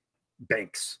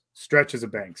banks, stretches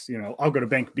of banks. I'll go to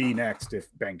bank B next if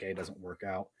bank A doesn't work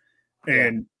out.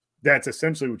 And that's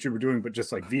essentially what you were doing, but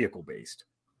just like vehicle based.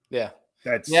 Yeah.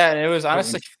 And it was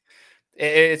honestly,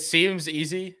 it seems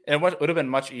easy, and what would have been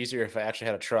much easier if I actually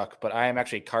had a truck, but I am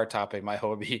actually car topping my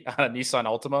Hobie on a Nissan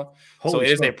Altima. So it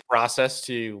is a process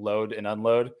to load and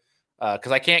unload.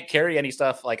 Because I can't carry any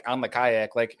stuff like on the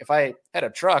kayak. Like if I had a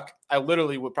truck, I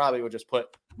literally would just put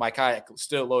my kayak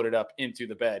still loaded up into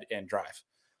the bed and drive.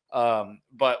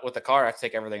 But with the car, I have to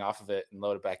take everything off of it and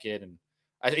load it back in. And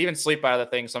I even sleep out of the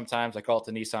thing sometimes. I call it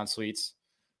the Nissan Suites.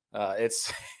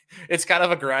 It's kind of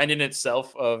a grind in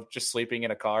itself of just sleeping in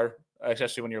a car,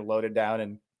 especially when you're loaded down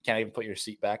and can't even put your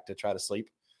seat back to try to sleep.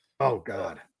 Oh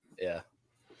God. Yeah.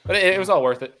 But it was all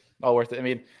worth it. All worth it. I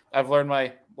mean, I've learned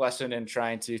my lesson in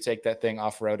trying to take that thing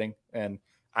off-roading, and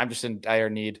I'm just in dire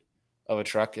need of a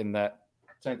truck, and that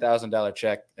 $10,000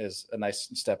 check is a nice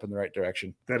step in the right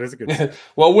direction. That is a good step.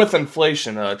 Well, with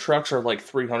inflation, trucks are like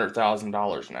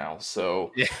 $300,000 now,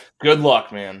 so good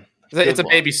luck, man. It's a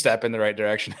baby step in the right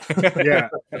direction. Yeah.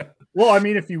 Well, I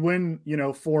mean, if you win,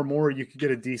 4 more, you could get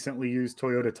a decently used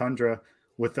Toyota Tundra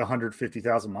with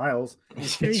 150,000 miles.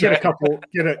 You get a couple,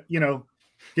 get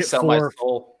Sell 4. my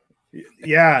soul.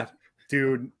 Yeah,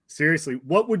 dude, seriously,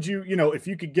 what would you, if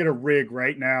you could get a rig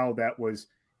right now that was,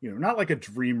 not like a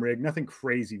dream rig, nothing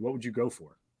crazy, what would you go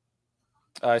for?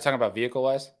 You're talking about vehicle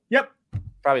wise? Yep.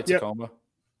 Probably Tacoma.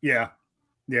 Yep.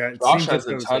 Yeah. Josh has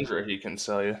a Tundra he can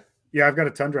sell you. Yeah, I've got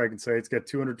a Tundra I can say. It's got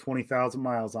 220,000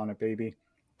 miles on it, baby.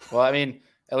 Well, I mean,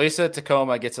 at least at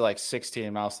Tacoma, I get to like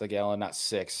 16 miles to the gallon, not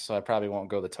 6. So I probably won't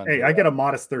go the Tundra. Hey, I get a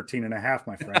modest 13.5,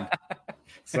 my friend.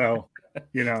 So,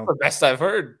 That's the best I've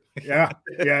heard. Yeah.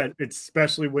 It's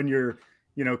especially when your,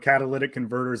 catalytic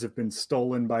converters have been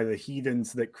stolen by the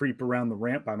heathens that creep around the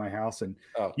ramp by my house. And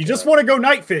just want to go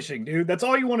night fishing, dude. That's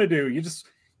all you want to do.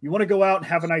 You want to go out and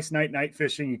have a nice night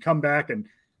fishing. You come back and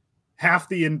half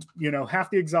the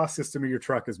exhaust system of your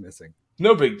truck is missing.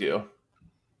 No big deal.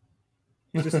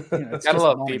 It's gotta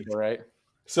love people, right?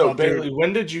 So, Bailey,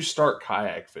 when did you start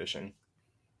kayak fishing?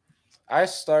 I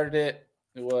started it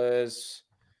was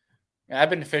I've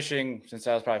been fishing since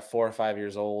I was probably 4 or 5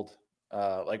 years old,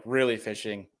 like really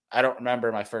fishing. I don't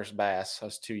remember my first bass. I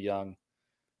was too young.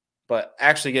 But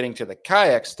actually getting to the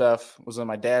kayak stuff was when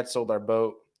my dad sold our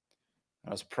boat.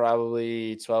 I was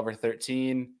probably 12 or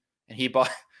 13, and he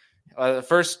bought the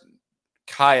first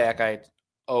kayak I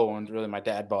owned. Really, my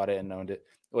dad bought it and owned it.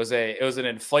 It was an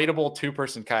inflatable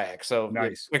 2-person kayak. So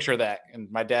Nice. picture that.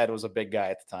 And my dad was a big guy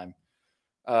at the time.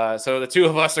 So the two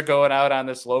of us are going out on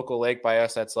this local lake by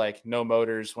us. That's like no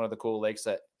motors. One of the cool lakes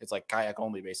that it's like kayak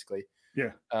only, basically.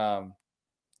 Yeah.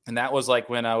 And that was like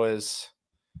when I was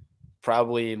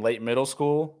probably in late middle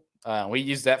school. We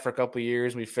used that for a couple of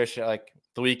years. We fished at like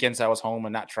the weekends I was home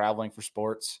and not traveling for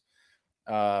sports.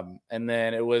 And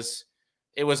then it was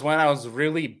when I was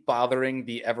really bothering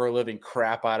the ever living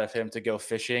crap out of him to go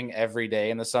fishing every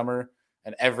day in the summer.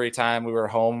 And every time we were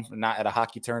home, not at a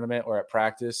hockey tournament or at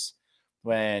practice,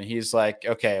 when he's like,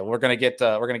 okay, we're going to get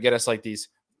us like these,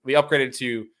 we upgraded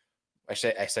to, I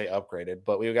say upgraded,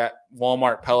 but we got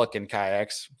Walmart Pelican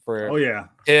kayaks for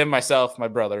him, myself, my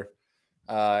brother.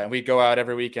 And we'd go out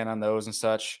every weekend on those and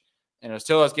such. And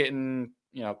until I was getting,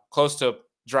 close to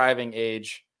driving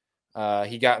age,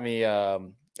 he got me a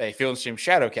Field and Stream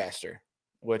Shadowcaster,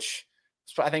 which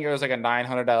I think it was like a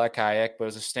 $900 kayak, but it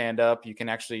was a stand up. You can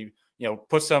actually,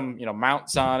 put some,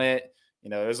 mounts on it.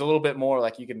 It was a little bit more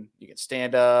like you can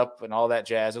stand up and all that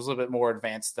jazz. It was a little bit more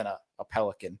advanced than a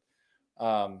Pelican.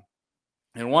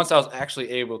 And once I was actually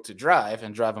able to drive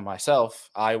on myself,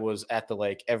 I was at the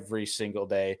lake every single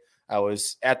day. I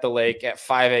was at the lake at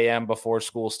 5 a.m. before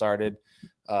school started,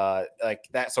 like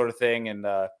that sort of thing. And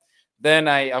then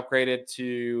I upgraded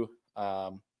to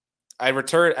I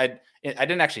returned. I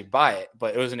didn't actually buy it,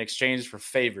 but it was in exchange for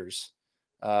favors.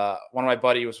 One of my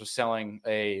buddies was selling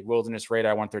a Wilderness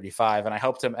Radar 135, and I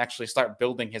helped him actually start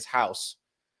building his house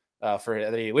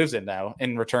that he lives in now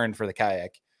in return for the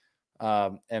kayak.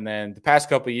 And then the past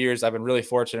couple of years, I've been really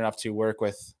fortunate enough to work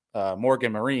with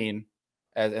Morgan Marine,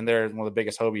 and they're one of the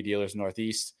biggest Hobie dealers in the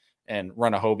Northeast, and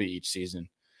run a Hobie each season.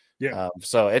 Yeah.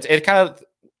 So it kind of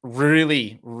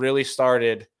really, really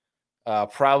started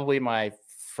probably my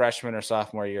freshman or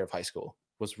sophomore year of high school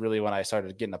was really when I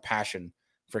started getting a passion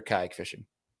for kayak fishing.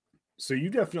 So you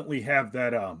definitely have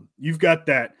that. You've got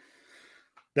that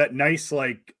nice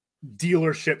like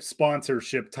dealership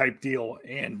sponsorship type deal,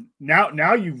 and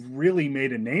now you've really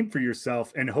made a name for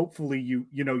yourself, and hopefully you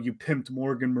pimped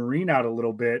Morgan Marine out a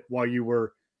little bit while you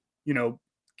were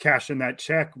cashing that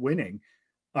check winning.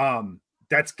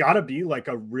 That's got to be like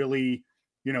a really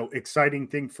exciting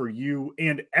thing for you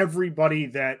and everybody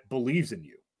that believes in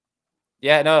you.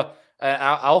 Yeah, no,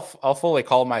 I'll fully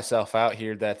call myself out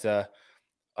here that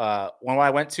when I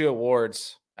went to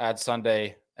awards at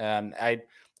Sunday, and I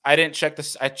didn't check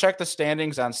this. I checked the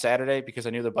standings on Saturday because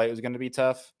I knew the bite was going to be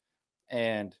tough,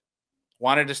 and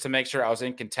wanted just to make sure I was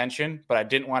in contention. But I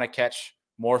didn't want to catch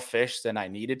more fish than I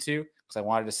needed to because I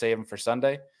wanted to save them for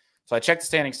Sunday. So I checked the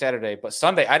standings Saturday, but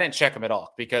Sunday I didn't check them at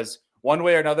all because one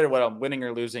way or another, whether I'm winning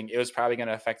or losing, it was probably going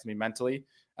to affect me mentally,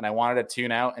 and I wanted to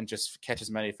tune out and just catch as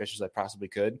many fish as I possibly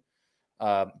could.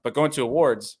 But going to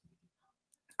awards,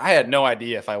 I had no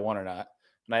idea if I won or not,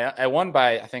 and I won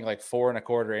by I think like 4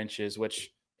 1/4 inches,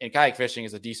 which in kayak fishing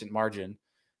is a decent margin.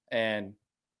 And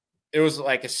it was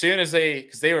like, as soon as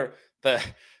because they were the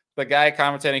guy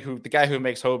commentating, the guy who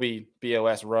makes Hobie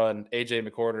BOS run, AJ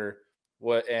McCorder,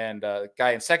 and the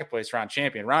guy in second place, Ron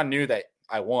Champion. Ron knew that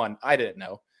I won. I didn't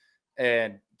know.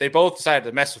 And they both decided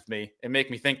to mess with me and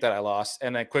make me think that I lost,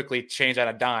 and then quickly change on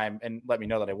a dime and let me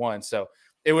know that I won. So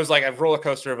it was like a roller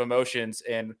coaster of emotions.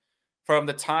 And from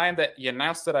the time that you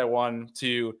announced that I won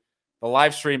to the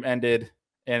live stream ended,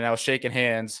 and I was shaking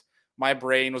hands, my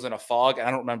brain was in a fog. And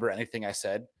I don't remember anything I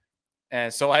said.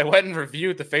 And so I went and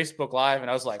reviewed the Facebook Live,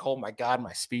 and I was like, oh my God,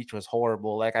 my speech was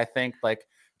horrible. Like, I think like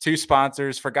 2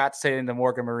 sponsors forgot to say into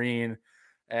Morgan Marine.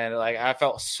 And like, I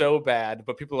felt so bad,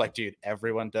 but people were like, dude,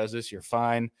 everyone does this. You're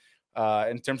fine.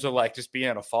 In terms of like just being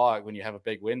in a fog when you have a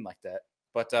big win like that.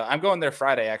 But I'm going there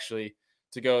Friday actually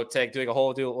to go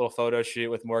do a little photo shoot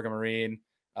with Morgan Marine,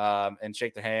 and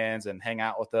shake their hands and hang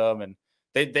out with them. And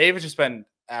they've just been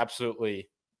absolutely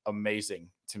amazing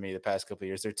to me the past couple of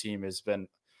years. Their team has been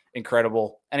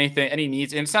incredible. Any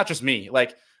needs, and it's not just me.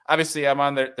 Like, obviously I'm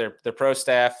on their pro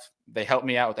staff. They help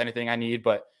me out with anything I need,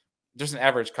 but just an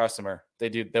average customer,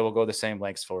 they will go the same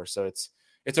lengths for. So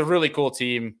it's a really cool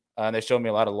team. And they showed me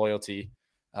a lot of loyalty.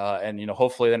 And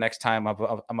hopefully the next time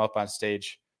I'm up on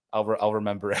stage, I'll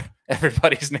remember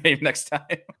everybody's name next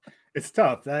time. It's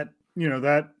tough that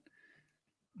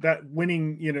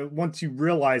winning, once you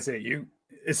realize it,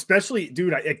 especially,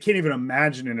 dude, I can't even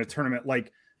imagine in a tournament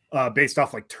like based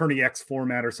off like Tourney X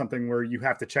format or something where you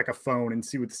have to check a phone and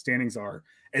see what the standings are.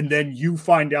 And then you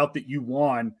find out that you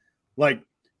won. Like,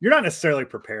 you're not necessarily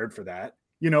prepared for that,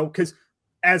 because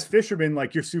as fishermen,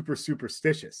 like, you're super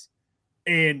superstitious.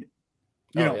 And,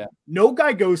 no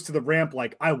guy goes to the ramp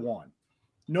like, I won.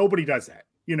 Nobody does that,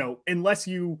 unless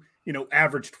you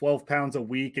average 12 pounds a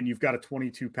week and you've got a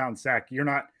 22-pound sack. You're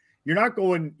not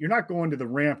going to the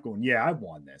ramp going, yeah, I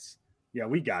won this. Yeah,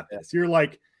 we got this. You're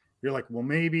like, well,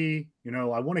 maybe,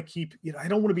 I want to keep, I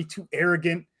don't want to be too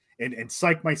arrogant and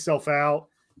psych myself out,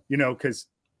 because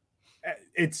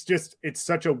it's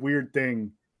such a weird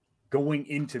thing going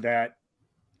into that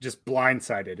just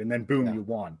blindsided, and then boom, you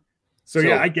won. So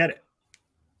I get it.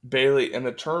 Bailey, in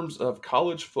the terms of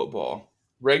college football,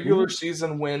 regular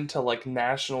season win to like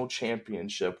national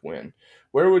championship win,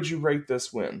 where would you rate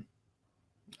this win?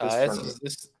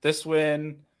 This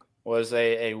win was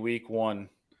a week one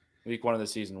of the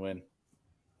season win.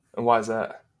 And why is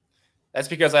that? That's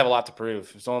because I have a lot to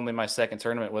prove. It's only my second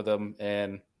tournament with them,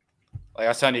 and like I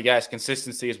was telling you guys,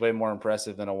 consistency is way more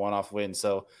impressive than a one-off win.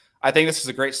 So I think this is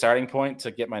a great starting point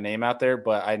to get my name out there,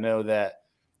 but I know that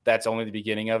that's only the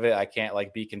beginning of it. I can't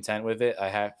be content with it.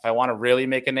 If I want to really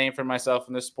make a name for myself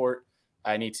in this sport,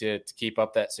 I need to keep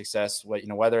up that success.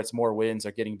 Whether it's more wins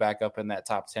or getting back up in that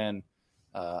top 10.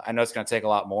 I know it's going to take a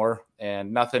lot more,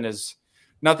 and nothing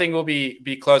will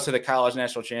be close to the college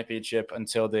national championship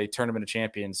until the Tournament of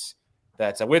Champions.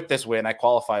 That's with this win I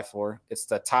qualify for. It's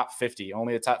the top 50,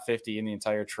 only the top 50 in the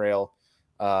entire trail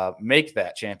make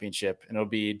that championship, and it'll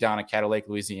be down in Caddo Lake,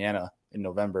 Louisiana in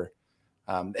November.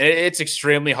 It's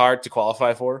extremely hard to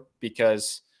qualify for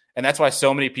and that's why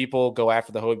so many people go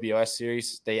after the Hobie BOS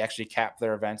series. They actually cap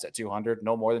their events at 200,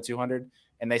 no more than 200,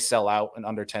 and they sell out in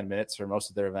under 10 minutes for most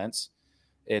of their events.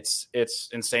 It's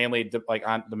insanely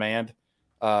on demand.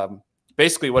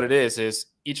 Basically what it is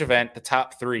each event, the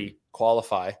top 3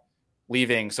 qualify,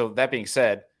 leaving. So that being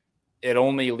said, it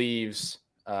only leaves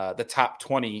the top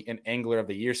 20 in Angler of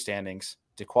the Year standings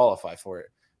to qualify for it.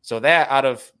 So that, out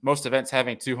of most events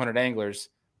having 200 anglers,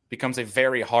 becomes a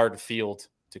very hard field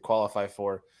to qualify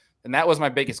for. And that was my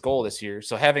biggest goal this year.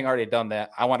 So having already done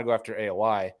that, I want to go after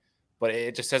AOI. But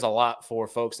it just says a lot for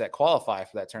folks that qualify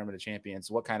for that Tournament of Champions,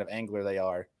 what kind of angler they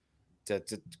are.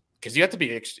 Because you have to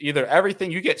be either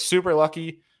everything. You get super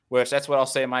lucky, which that's what I'll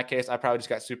say in my case. I probably just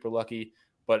got super lucky.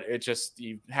 But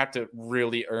you have to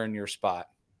really earn your spot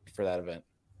for that event.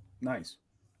 Nice.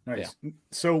 Yeah.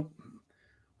 So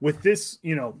with this,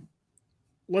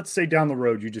 let's say down the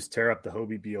road you just tear up the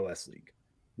Hobie BOS League.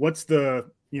 What's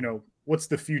the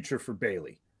future for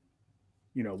Bailey?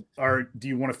 Do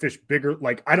you want to fish bigger?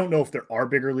 Like, I don't know if there are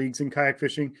bigger leagues in kayak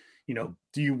fishing. Do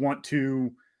you want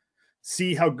to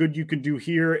see how good you can do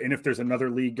here? And if there's another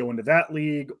league, go into that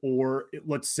league, or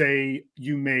let's say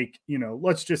you make,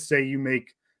 let's just say you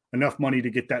make enough money to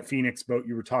get that Phoenix boat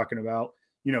you were talking about.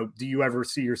 Do you ever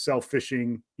see yourself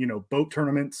fishing, boat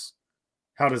tournaments?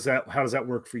 How does that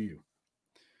work for you?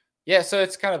 Yeah, so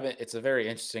it's a very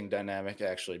interesting dynamic,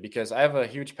 actually, because I have a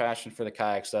huge passion for the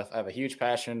kayak stuff. I have a huge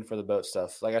passion for the boat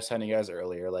stuff. Like I was telling you guys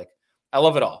earlier, I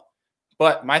love it all.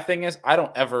 But my thing is, I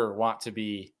don't ever want to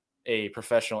be a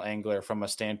professional angler from a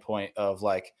standpoint of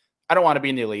I don't want to be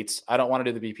in the elites. I don't want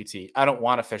to do the BPT. I don't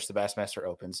want to fish the Bassmaster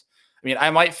Opens. I mean,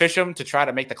 I might fish them to try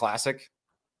to make the Classic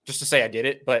just to say I did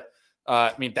it. But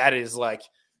that is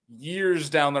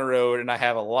years down the road, and I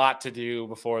have a lot to do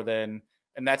before then.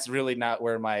 And that's really not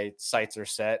where my sights are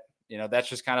set. That's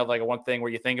just kind of a one thing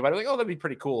where you think about it, oh, that'd be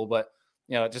pretty cool. But,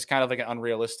 just kind of an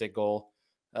unrealistic goal.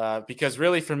 Because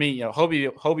really for me,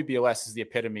 Hobie BOS is the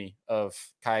epitome of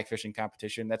kayak fishing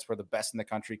competition. That's where the best in the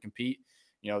country compete.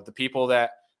 The people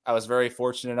that I was very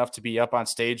fortunate enough to be up on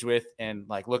stage with and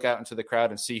look out into the crowd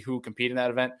and see who compete in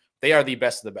that event. They are the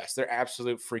best of the best. They're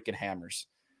absolute freaking hammers.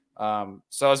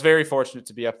 So I was very fortunate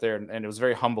to be up there, and it was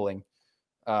very humbling.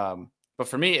 But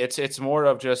for me, it's more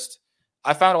of just,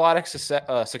 I found a lot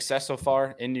of success so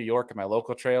far in New York at my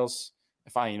local trails. I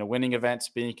find, winning events,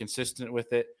 being consistent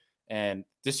with it. And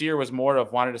this year was more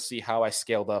of wanting to see how I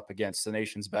scaled up against the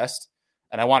nation's best.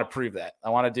 And I want to prove that. I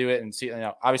want to do it and see,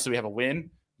 obviously we have a win,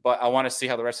 but I want to see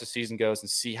how the rest of the season goes and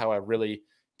see how I really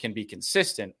can be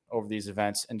consistent over these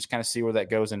events and just kind of see where that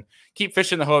goes and keep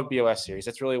fishing the Hobie BOS series.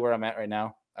 That's really where I'm at right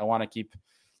now. I want to keep,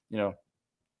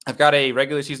 I've got a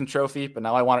regular season trophy, but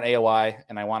now I want an AOI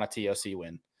and I want a TOC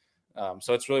win.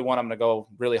 So it's really one I'm going to go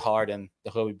really hard in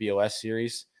the Hobie BOS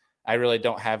series. I really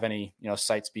don't have any,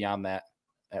 sights beyond that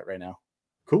right now.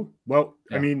 Cool. Well,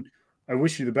 yeah. I mean, I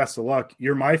wish you the best of luck.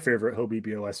 You're my favorite Hobie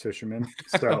BOS fisherman.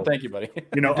 So Thank you, buddy.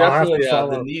 I'll have Definitely to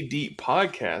follow. the Knee Deep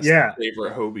podcast. Yeah.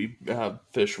 Favorite Hobie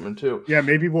fisherman too. Yeah,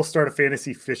 maybe we'll start a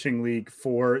fantasy fishing league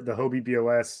for the Hobie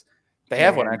BOS. They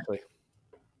have one actually.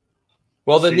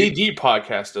 Well, the Knee Deep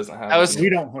podcast doesn't have. I was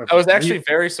actually we,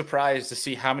 very surprised to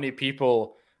see how many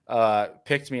people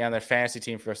picked me on their fantasy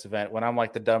team for this event when I'm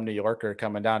like the dumb New Yorker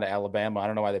coming down to Alabama. I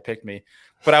don't know why they picked me,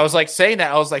 but I was like saying that.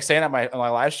 I was like saying that on my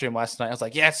live stream last night. I was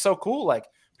like, yeah, it's so cool. Like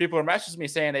people are messaging me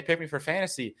saying they picked me for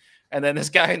fantasy. And then this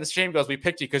guy in the stream goes, we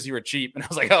picked you because you were cheap. And I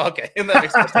was like, oh, okay. And that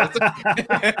makes sense.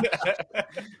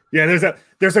 Yeah,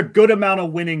 there's a good amount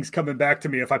of winnings coming back to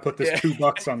me if I put this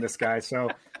 $2 on this guy. So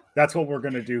that's what we're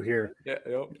going to do here. Yeah,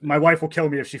 yep. My wife will kill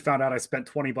me if she found out I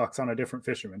spent $20 on a different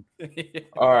fisherman.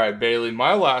 All right, Bailey,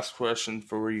 my last question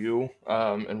for you,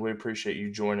 and we appreciate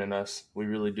you joining us. We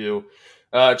really do.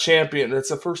 Champion, it's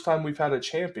the first time we've had a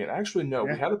champion. Actually, no,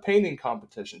 we had a painting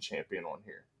competition champion on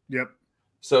here. Yep.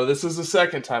 So this is the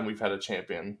second time we've had a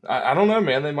champion. I don't know,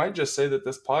 man. They might just say that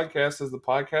this podcast is the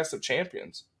podcast of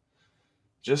champions.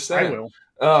 Just saying. I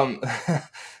will.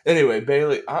 Anyway,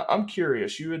 Bailey, I'm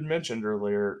curious. You had mentioned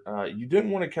earlier you didn't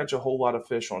want to catch a whole lot of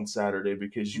fish on Saturday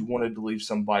because you wanted to leave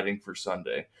some biting for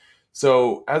Sunday.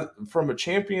 So from a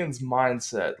champion's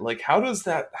mindset, like how does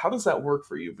that work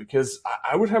for you? Because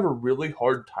I would have a really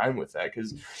hard time with that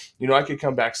because, I could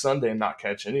come back Sunday and not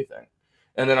catch anything.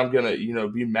 And then I'm going to,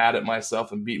 be mad at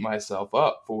myself and beat myself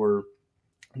up for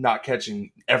not catching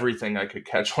everything I could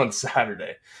catch on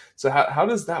Saturday. So how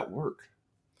does that work?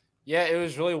 Yeah, it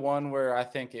was really one where I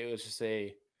think it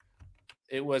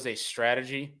was a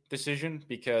strategy decision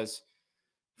because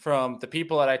from the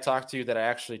people that I talk to that I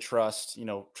actually trust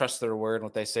their word and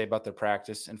what they say about their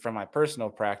practice. And from my personal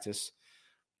practice,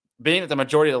 being at the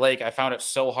majority of the lake, I found it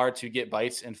so hard to get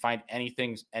bites and find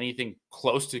anything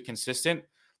close to consistent.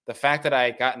 The fact that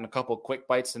I gotten a couple quick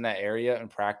bites in that area in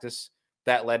practice,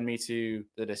 that led me to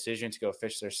the decision to go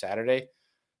fish there Saturday.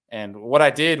 And what I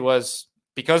did was,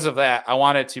 because of that, I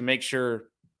wanted to make sure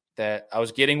that I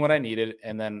was getting what I needed,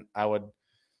 and then I would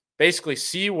basically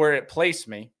see where it placed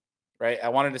me, right? I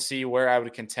wanted to see where I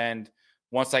would contend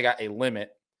once I got a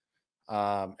limit.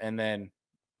 And then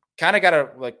kind of got to,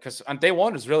 because on day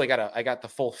one I got the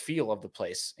full feel of the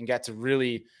place and got to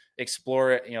really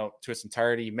explore it, to its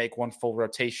entirety, make one full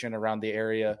rotation around the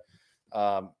area,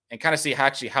 and kind of see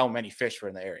how many fish were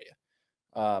in the area.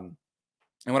 And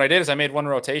what I did is I made one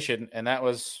rotation, and that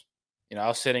was, I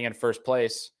was sitting in first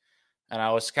place, and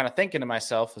I was kind of thinking to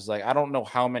myself, I don't know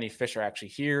how many fish are actually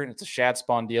here. And it's a shad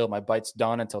spawn deal. My bite's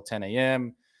done until 10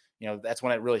 a.m. That's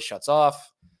when it really shuts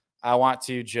off. I want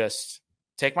to just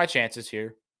take my chances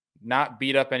here, not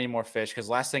beat up any more fish, because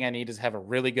last thing I need is have a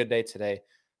really good day today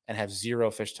and have zero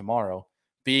fish tomorrow,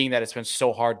 being that it's been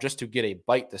so hard just to get a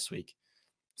bite this week.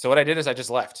 So what I did is I just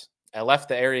left. I left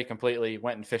the area completely,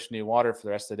 went and fished new water for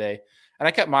the rest of the day. And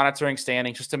I kept monitoring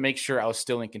standings just to make sure I was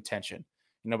still in contention.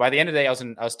 By the end of the day,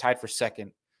 I was tied for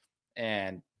second.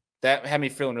 And that had me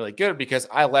feeling really good because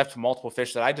I left multiple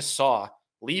fish that I just saw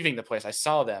leaving the place. I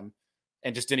saw them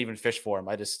and just didn't even fish for them.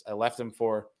 I left them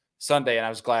for Sunday, and I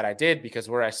was glad I did, because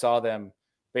where I saw them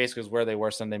basically was where they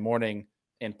were Sunday morning,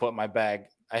 and put my bag.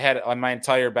 I had on my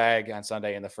entire bag on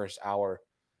Sunday in the first hour.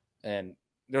 And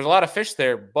there's a lot of fish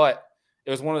there, but it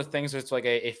was one of the things that's like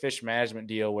a fish management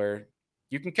deal where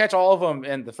you can catch all of them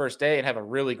in the first day and have a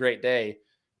really great day,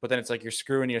 but then it's like you're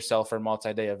screwing yourself for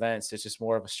multi-day events. It's just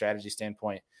more of a strategy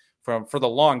standpoint for the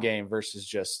long game versus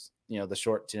just, the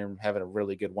short term having a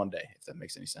really good one day, if that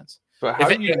makes any sense. But if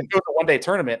it was a one-day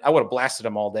tournament, I would have blasted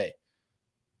them all day.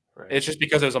 Right. It's just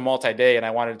because it was a multi-day, and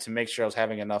I wanted to make sure I was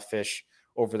having enough fish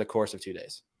over the course of 2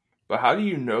 days. But how do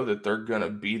you know that they're going to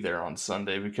be there on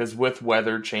Sunday? Because with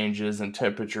weather changes and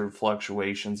temperature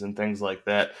fluctuations and things like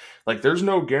that, there's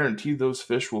no guarantee those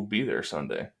fish will be there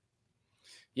Sunday.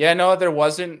 Yeah, no, there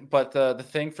wasn't. But the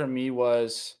thing for me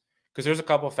was, because there's a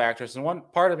couple of factors, and one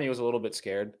part of me was a little bit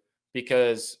scared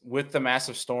because with the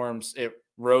massive storms, it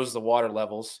rose the water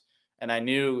levels. And I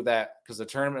knew that because the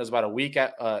tournament was about a week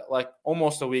out,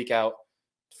 almost a week out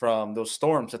from those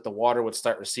storms, that the water would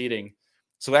start receding.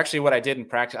 So actually what I did in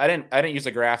practice, I didn't use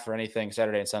a graph or anything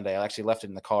Saturday and Sunday. I actually left it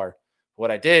in the car.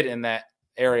 What I did in that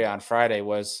area on Friday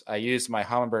was I used my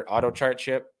Humminbird auto chart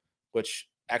chip, which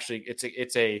actually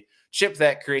it's a chip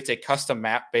that creates a custom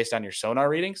map based on your sonar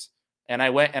readings. And I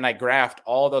went and I graphed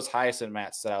all those hyacinth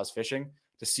mats that I was fishing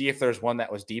to see if there's one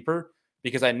that was deeper,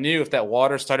 because I knew if that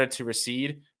water started to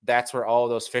recede, that's where all of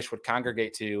those fish would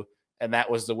congregate to. And that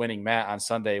was the winning mat on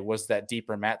Sunday, was that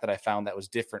deeper mat that I found that was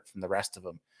different from the rest of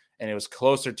them. And it was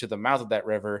closer to the mouth of that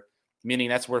river, meaning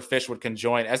that's where fish would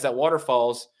conjoin. As that water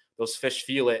falls, those fish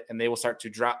feel it and they will start to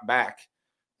drop back.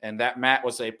 And that mat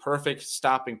was a perfect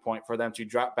stopping point for them to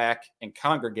drop back and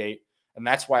congregate. And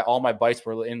that's why all my bites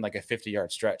were in like a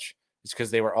 50-yard stretch. It's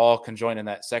because they were all conjoined in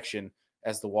that section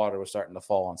as the water was starting to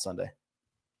fall on Sunday.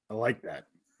 I like that.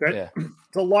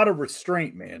 It's a lot of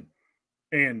restraint, man.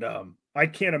 And I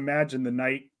can't imagine the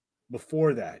night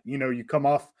before that. You come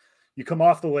off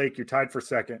the lake, you're tied for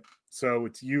second. So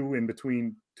it's you in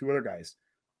between two other guys.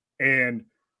 And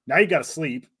now you got to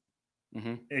sleep.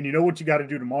 Mm-hmm. And you know what you got to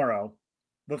do tomorrow.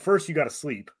 But first you got to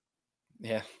sleep.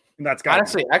 Yeah. And that's got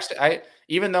actually, I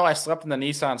even though I slept in the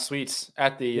Nissan Suites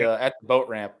at the boat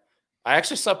ramp, I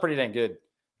actually slept pretty dang good.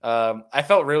 I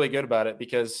felt really good about it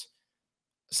because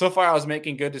so far I was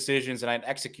making good decisions and I'd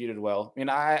executed well. I mean,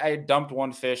 I dumped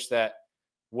one fish that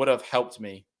would have helped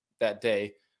me that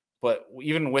day, but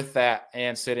even with that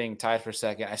and sitting tied for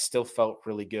second, I still felt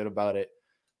really good about it.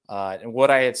 And what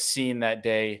I had seen that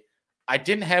day, I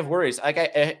didn't have worries.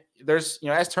 Like there's,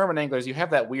 as tournament anglers, you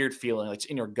have that weird feeling like it's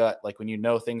in your gut, like when you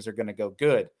know things are going to go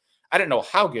good. I didn't know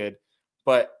how good,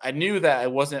 but I knew that I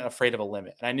wasn't afraid of a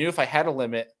limit. And I knew if I had a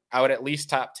limit, I would at least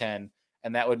top 10,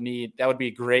 and that would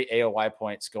be great AOY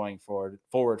points going forward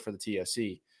for the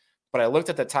TOC. But I looked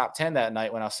at the top 10 that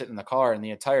night when I was sitting in the car, and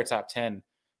the entire top 10,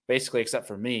 basically except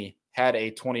for me, had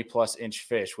a 20-plus inch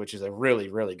fish, which is a really,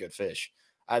 really good fish.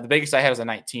 The biggest I had was a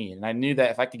 19, and I knew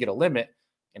that if I could get a limit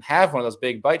and have one of those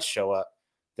big bites show up,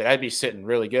 that I'd be sitting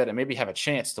really good and maybe have a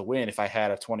chance to win if I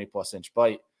had a 20-plus inch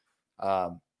bite.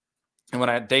 And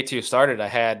when day 2 started, I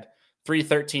had 3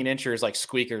 13-inchers like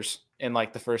squeakers in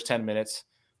like the first 10 minutes,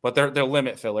 but they're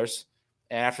limit fillers.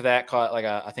 And after that, caught like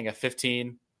I think a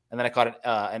 15, and then I caught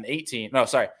an 18. No,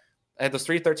 sorry. I had those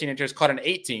 3 13-inchers, caught an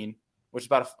 18, which is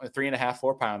about a 3.5,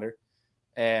 4 pounder.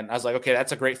 And I was like, okay,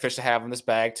 that's a great fish to have in this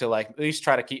bag to like at least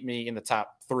try to keep me in the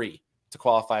top 3 to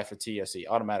qualify for TOC,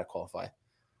 automatic qualify.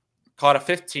 Caught a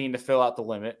 15 to fill out the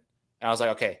limit. And I was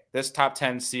like, okay, this top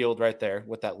 10 sealed right there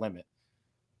with that limit.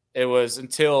 It was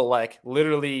until like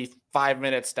literally 5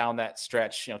 minutes down that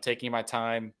stretch, taking my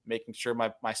time, making sure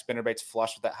my spinnerbait's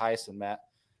flush with that hyacinth mat,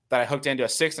 that I hooked into a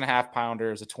 6.5 pounder.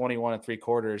 It was a 21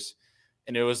 3/4.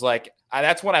 And it was like,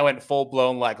 that's when I went full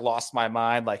blown, like lost my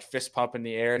mind, like fist pump in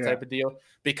the air type of deal.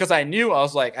 Because I knew, I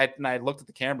was like, I looked at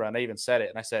the camera and I even said it.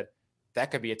 And I said,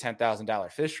 that could be a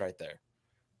 $10,000 fish right there.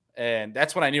 And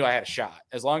that's when I knew I had a shot.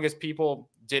 As long as people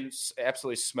didn't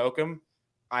absolutely smoke him,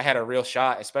 I had a real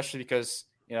shot, especially because,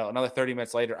 another 30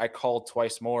 minutes later, I called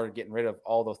twice more, getting rid of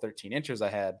all those 13 inches I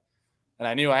had. And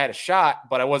I knew I had a shot,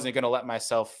 but I wasn't going to let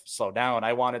myself slow down.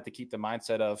 I wanted to keep the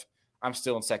mindset of, I'm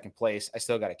still in second place. I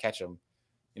still got to catch him.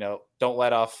 Don't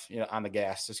let off, on the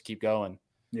gas. Just keep going.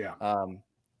 Yeah. And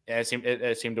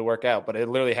it seemed to work out, but it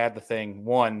literally had the thing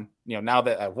won. Now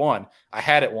that I won, I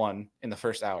had it won in the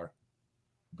first hour.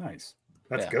 Nice.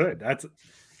 That's good.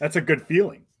 That's a good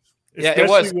feeling. Especially it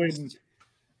was. When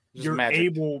you're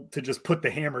able to just put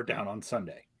the hammer down on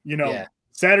Sunday. Yeah.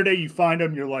 Saturday you find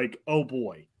them, you're like, oh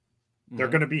boy, they're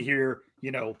going to be here.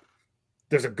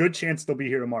 There's a good chance they'll be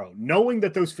here tomorrow. Knowing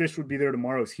that those fish would be there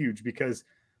tomorrow is huge because,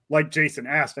 like Jason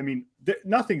asked, I mean,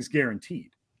 nothing's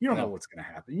guaranteed. You don't know what's going to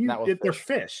happen. They're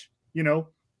fish.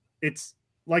 It's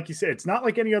like you said, it's not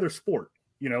like any other sport,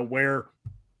 where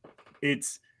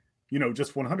it's,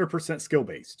 just 100% skill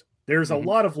based. There's a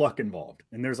lot of luck involved,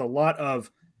 and there's a lot of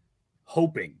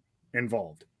hoping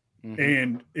involved.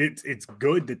 And it's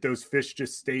good that those fish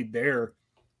just stayed there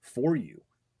for you.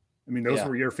 I mean, those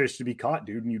were your fish to be caught,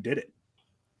 dude, and you did it.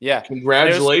 Yeah.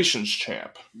 Congratulations,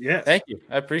 champ. Yes. Thank you.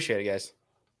 I appreciate it, guys.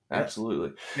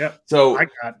 Absolutely. Yeah. So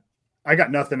I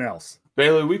got nothing else.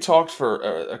 Bailey, we talked for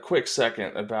a quick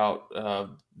second about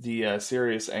the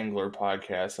Serious Angler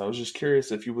podcast. I was just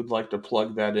curious if you would like to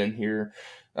plug that in here.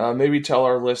 Maybe tell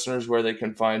our listeners where they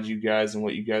can find you guys and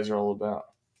what you guys are all about.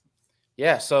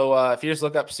 Yeah, so if you just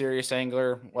look up Serious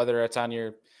Angler, whether it's on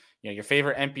your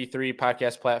favorite MP3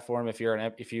 podcast platform, if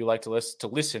you like to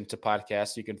listen to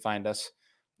podcasts, you can find us.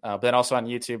 But then also on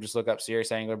YouTube, just look up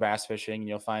Serious Angler Bass Fishing, and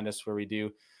you'll find us where we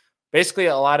do basically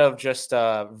a lot of just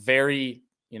very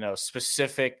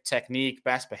specific technique,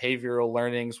 bass behavioral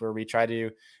learnings, where we try to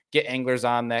get anglers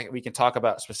on that we can talk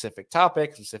about specific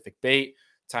topics, specific bait,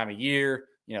 time of year,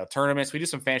 tournaments. We do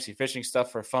some fantasy fishing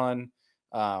stuff for fun.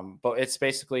 But it's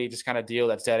basically just kind of deal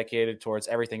that's dedicated towards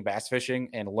everything bass fishing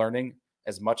and learning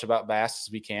as much about bass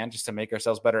as we can, just to make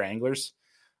ourselves better anglers.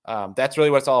 That's really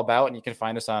what it's all about. And you can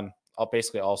find us on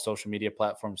basically all social media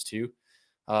platforms too.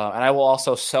 And I will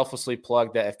also selflessly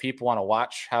plug that if people want to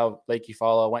watch how Lake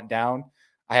Eufaula went down,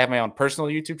 I have my own personal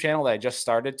YouTube channel that I just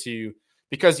started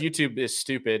because YouTube is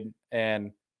stupid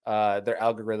and their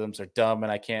algorithms are dumb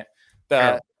and I can't.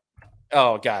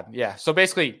 Oh God. Yeah. So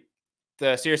basically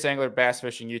the Serious Angler Bass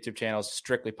Fishing YouTube channel is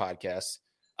strictly podcasts.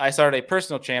 I started a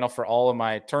personal channel for all of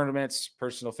my tournaments,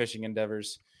 personal fishing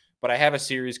endeavors, but I have a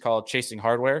series called Chasing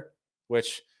Hardware,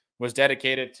 which was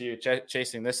dedicated to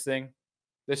chasing this thing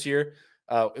this year.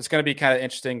 It's going to be kind of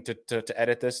interesting to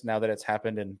edit this now that it's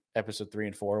happened in episode 3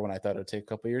 and 4 when I thought it would take a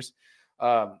couple years.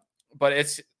 But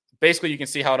it's basically, you can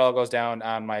see how it all goes down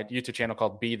on my YouTube channel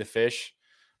called Be the Fish,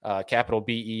 capital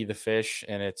BE the Fish.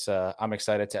 And it's, I'm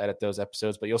excited to edit those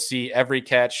episodes, but you'll see every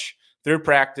catch through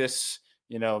practice,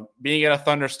 being in a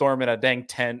thunderstorm in a dang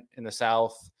tent in the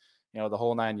South, the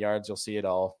whole 9 yards, you'll see it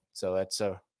all. So that's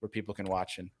where people can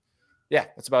watch. And yeah,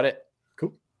 that's about it.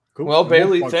 Cool. Well,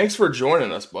 Bailey, thanks for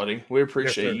joining us, buddy. We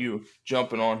appreciate Yes, you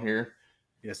jumping on here.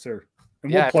 Yes, sir.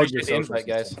 And Yeah, we'll plug I your appreciate the socials, invite,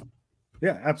 guys.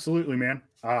 Yeah, absolutely, man.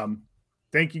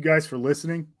 Thank you guys for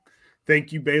listening.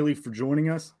 Thank you, Bailey, for joining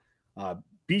us.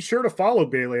 Be sure to follow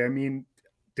Bailey. I mean,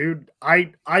 dude,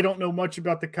 I don't know much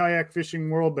about the kayak fishing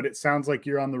world, but it sounds like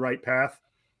you're on the right path.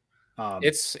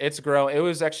 It's grown. It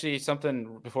was actually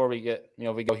something before we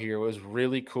go here. It was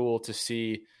really cool to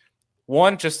see,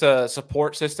 one, just a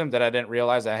support system that I didn't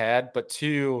realize I had, but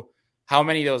two, how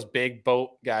many of those big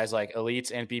boat guys like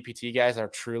elites and BPT guys are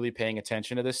truly paying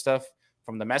attention to this stuff.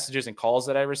 From the messages and calls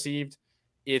that I received,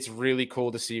 it's really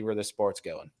cool to see where the sport's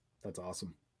going. That's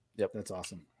awesome. Yep. That's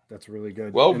awesome. That's really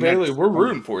good. Well, And Bailey, we're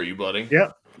rooting for you, buddy.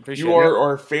 Yeah. You are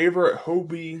our favorite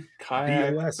Hobie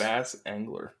kayak BLS. bass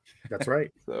angler. That's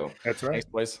right. So That's right. Thanks,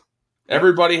 boys.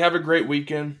 everybody have a great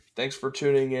weekend. Thanks for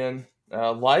tuning in.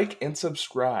 Like and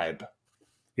subscribe.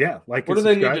 Yeah. Like, What do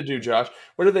they need to do, Josh?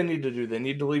 What do they need to do? They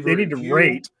need to leave a They need to review.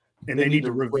 rate and they need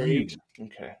to review. rate.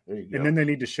 Okay, there you go. And then they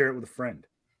need to share it with a friend.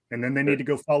 And then they need to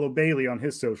go follow Bailey on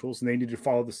his socials, and they need to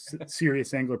follow the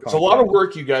Serious Angler podcast. It's a lot of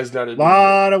work you guys got to do. A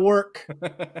lot of work.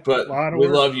 But lot of we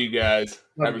work. love you guys.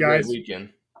 Love Have a you guys. great weekend.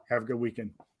 Have a good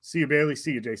weekend. See you, Bailey.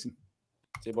 See you, Jason.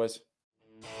 See you, boys.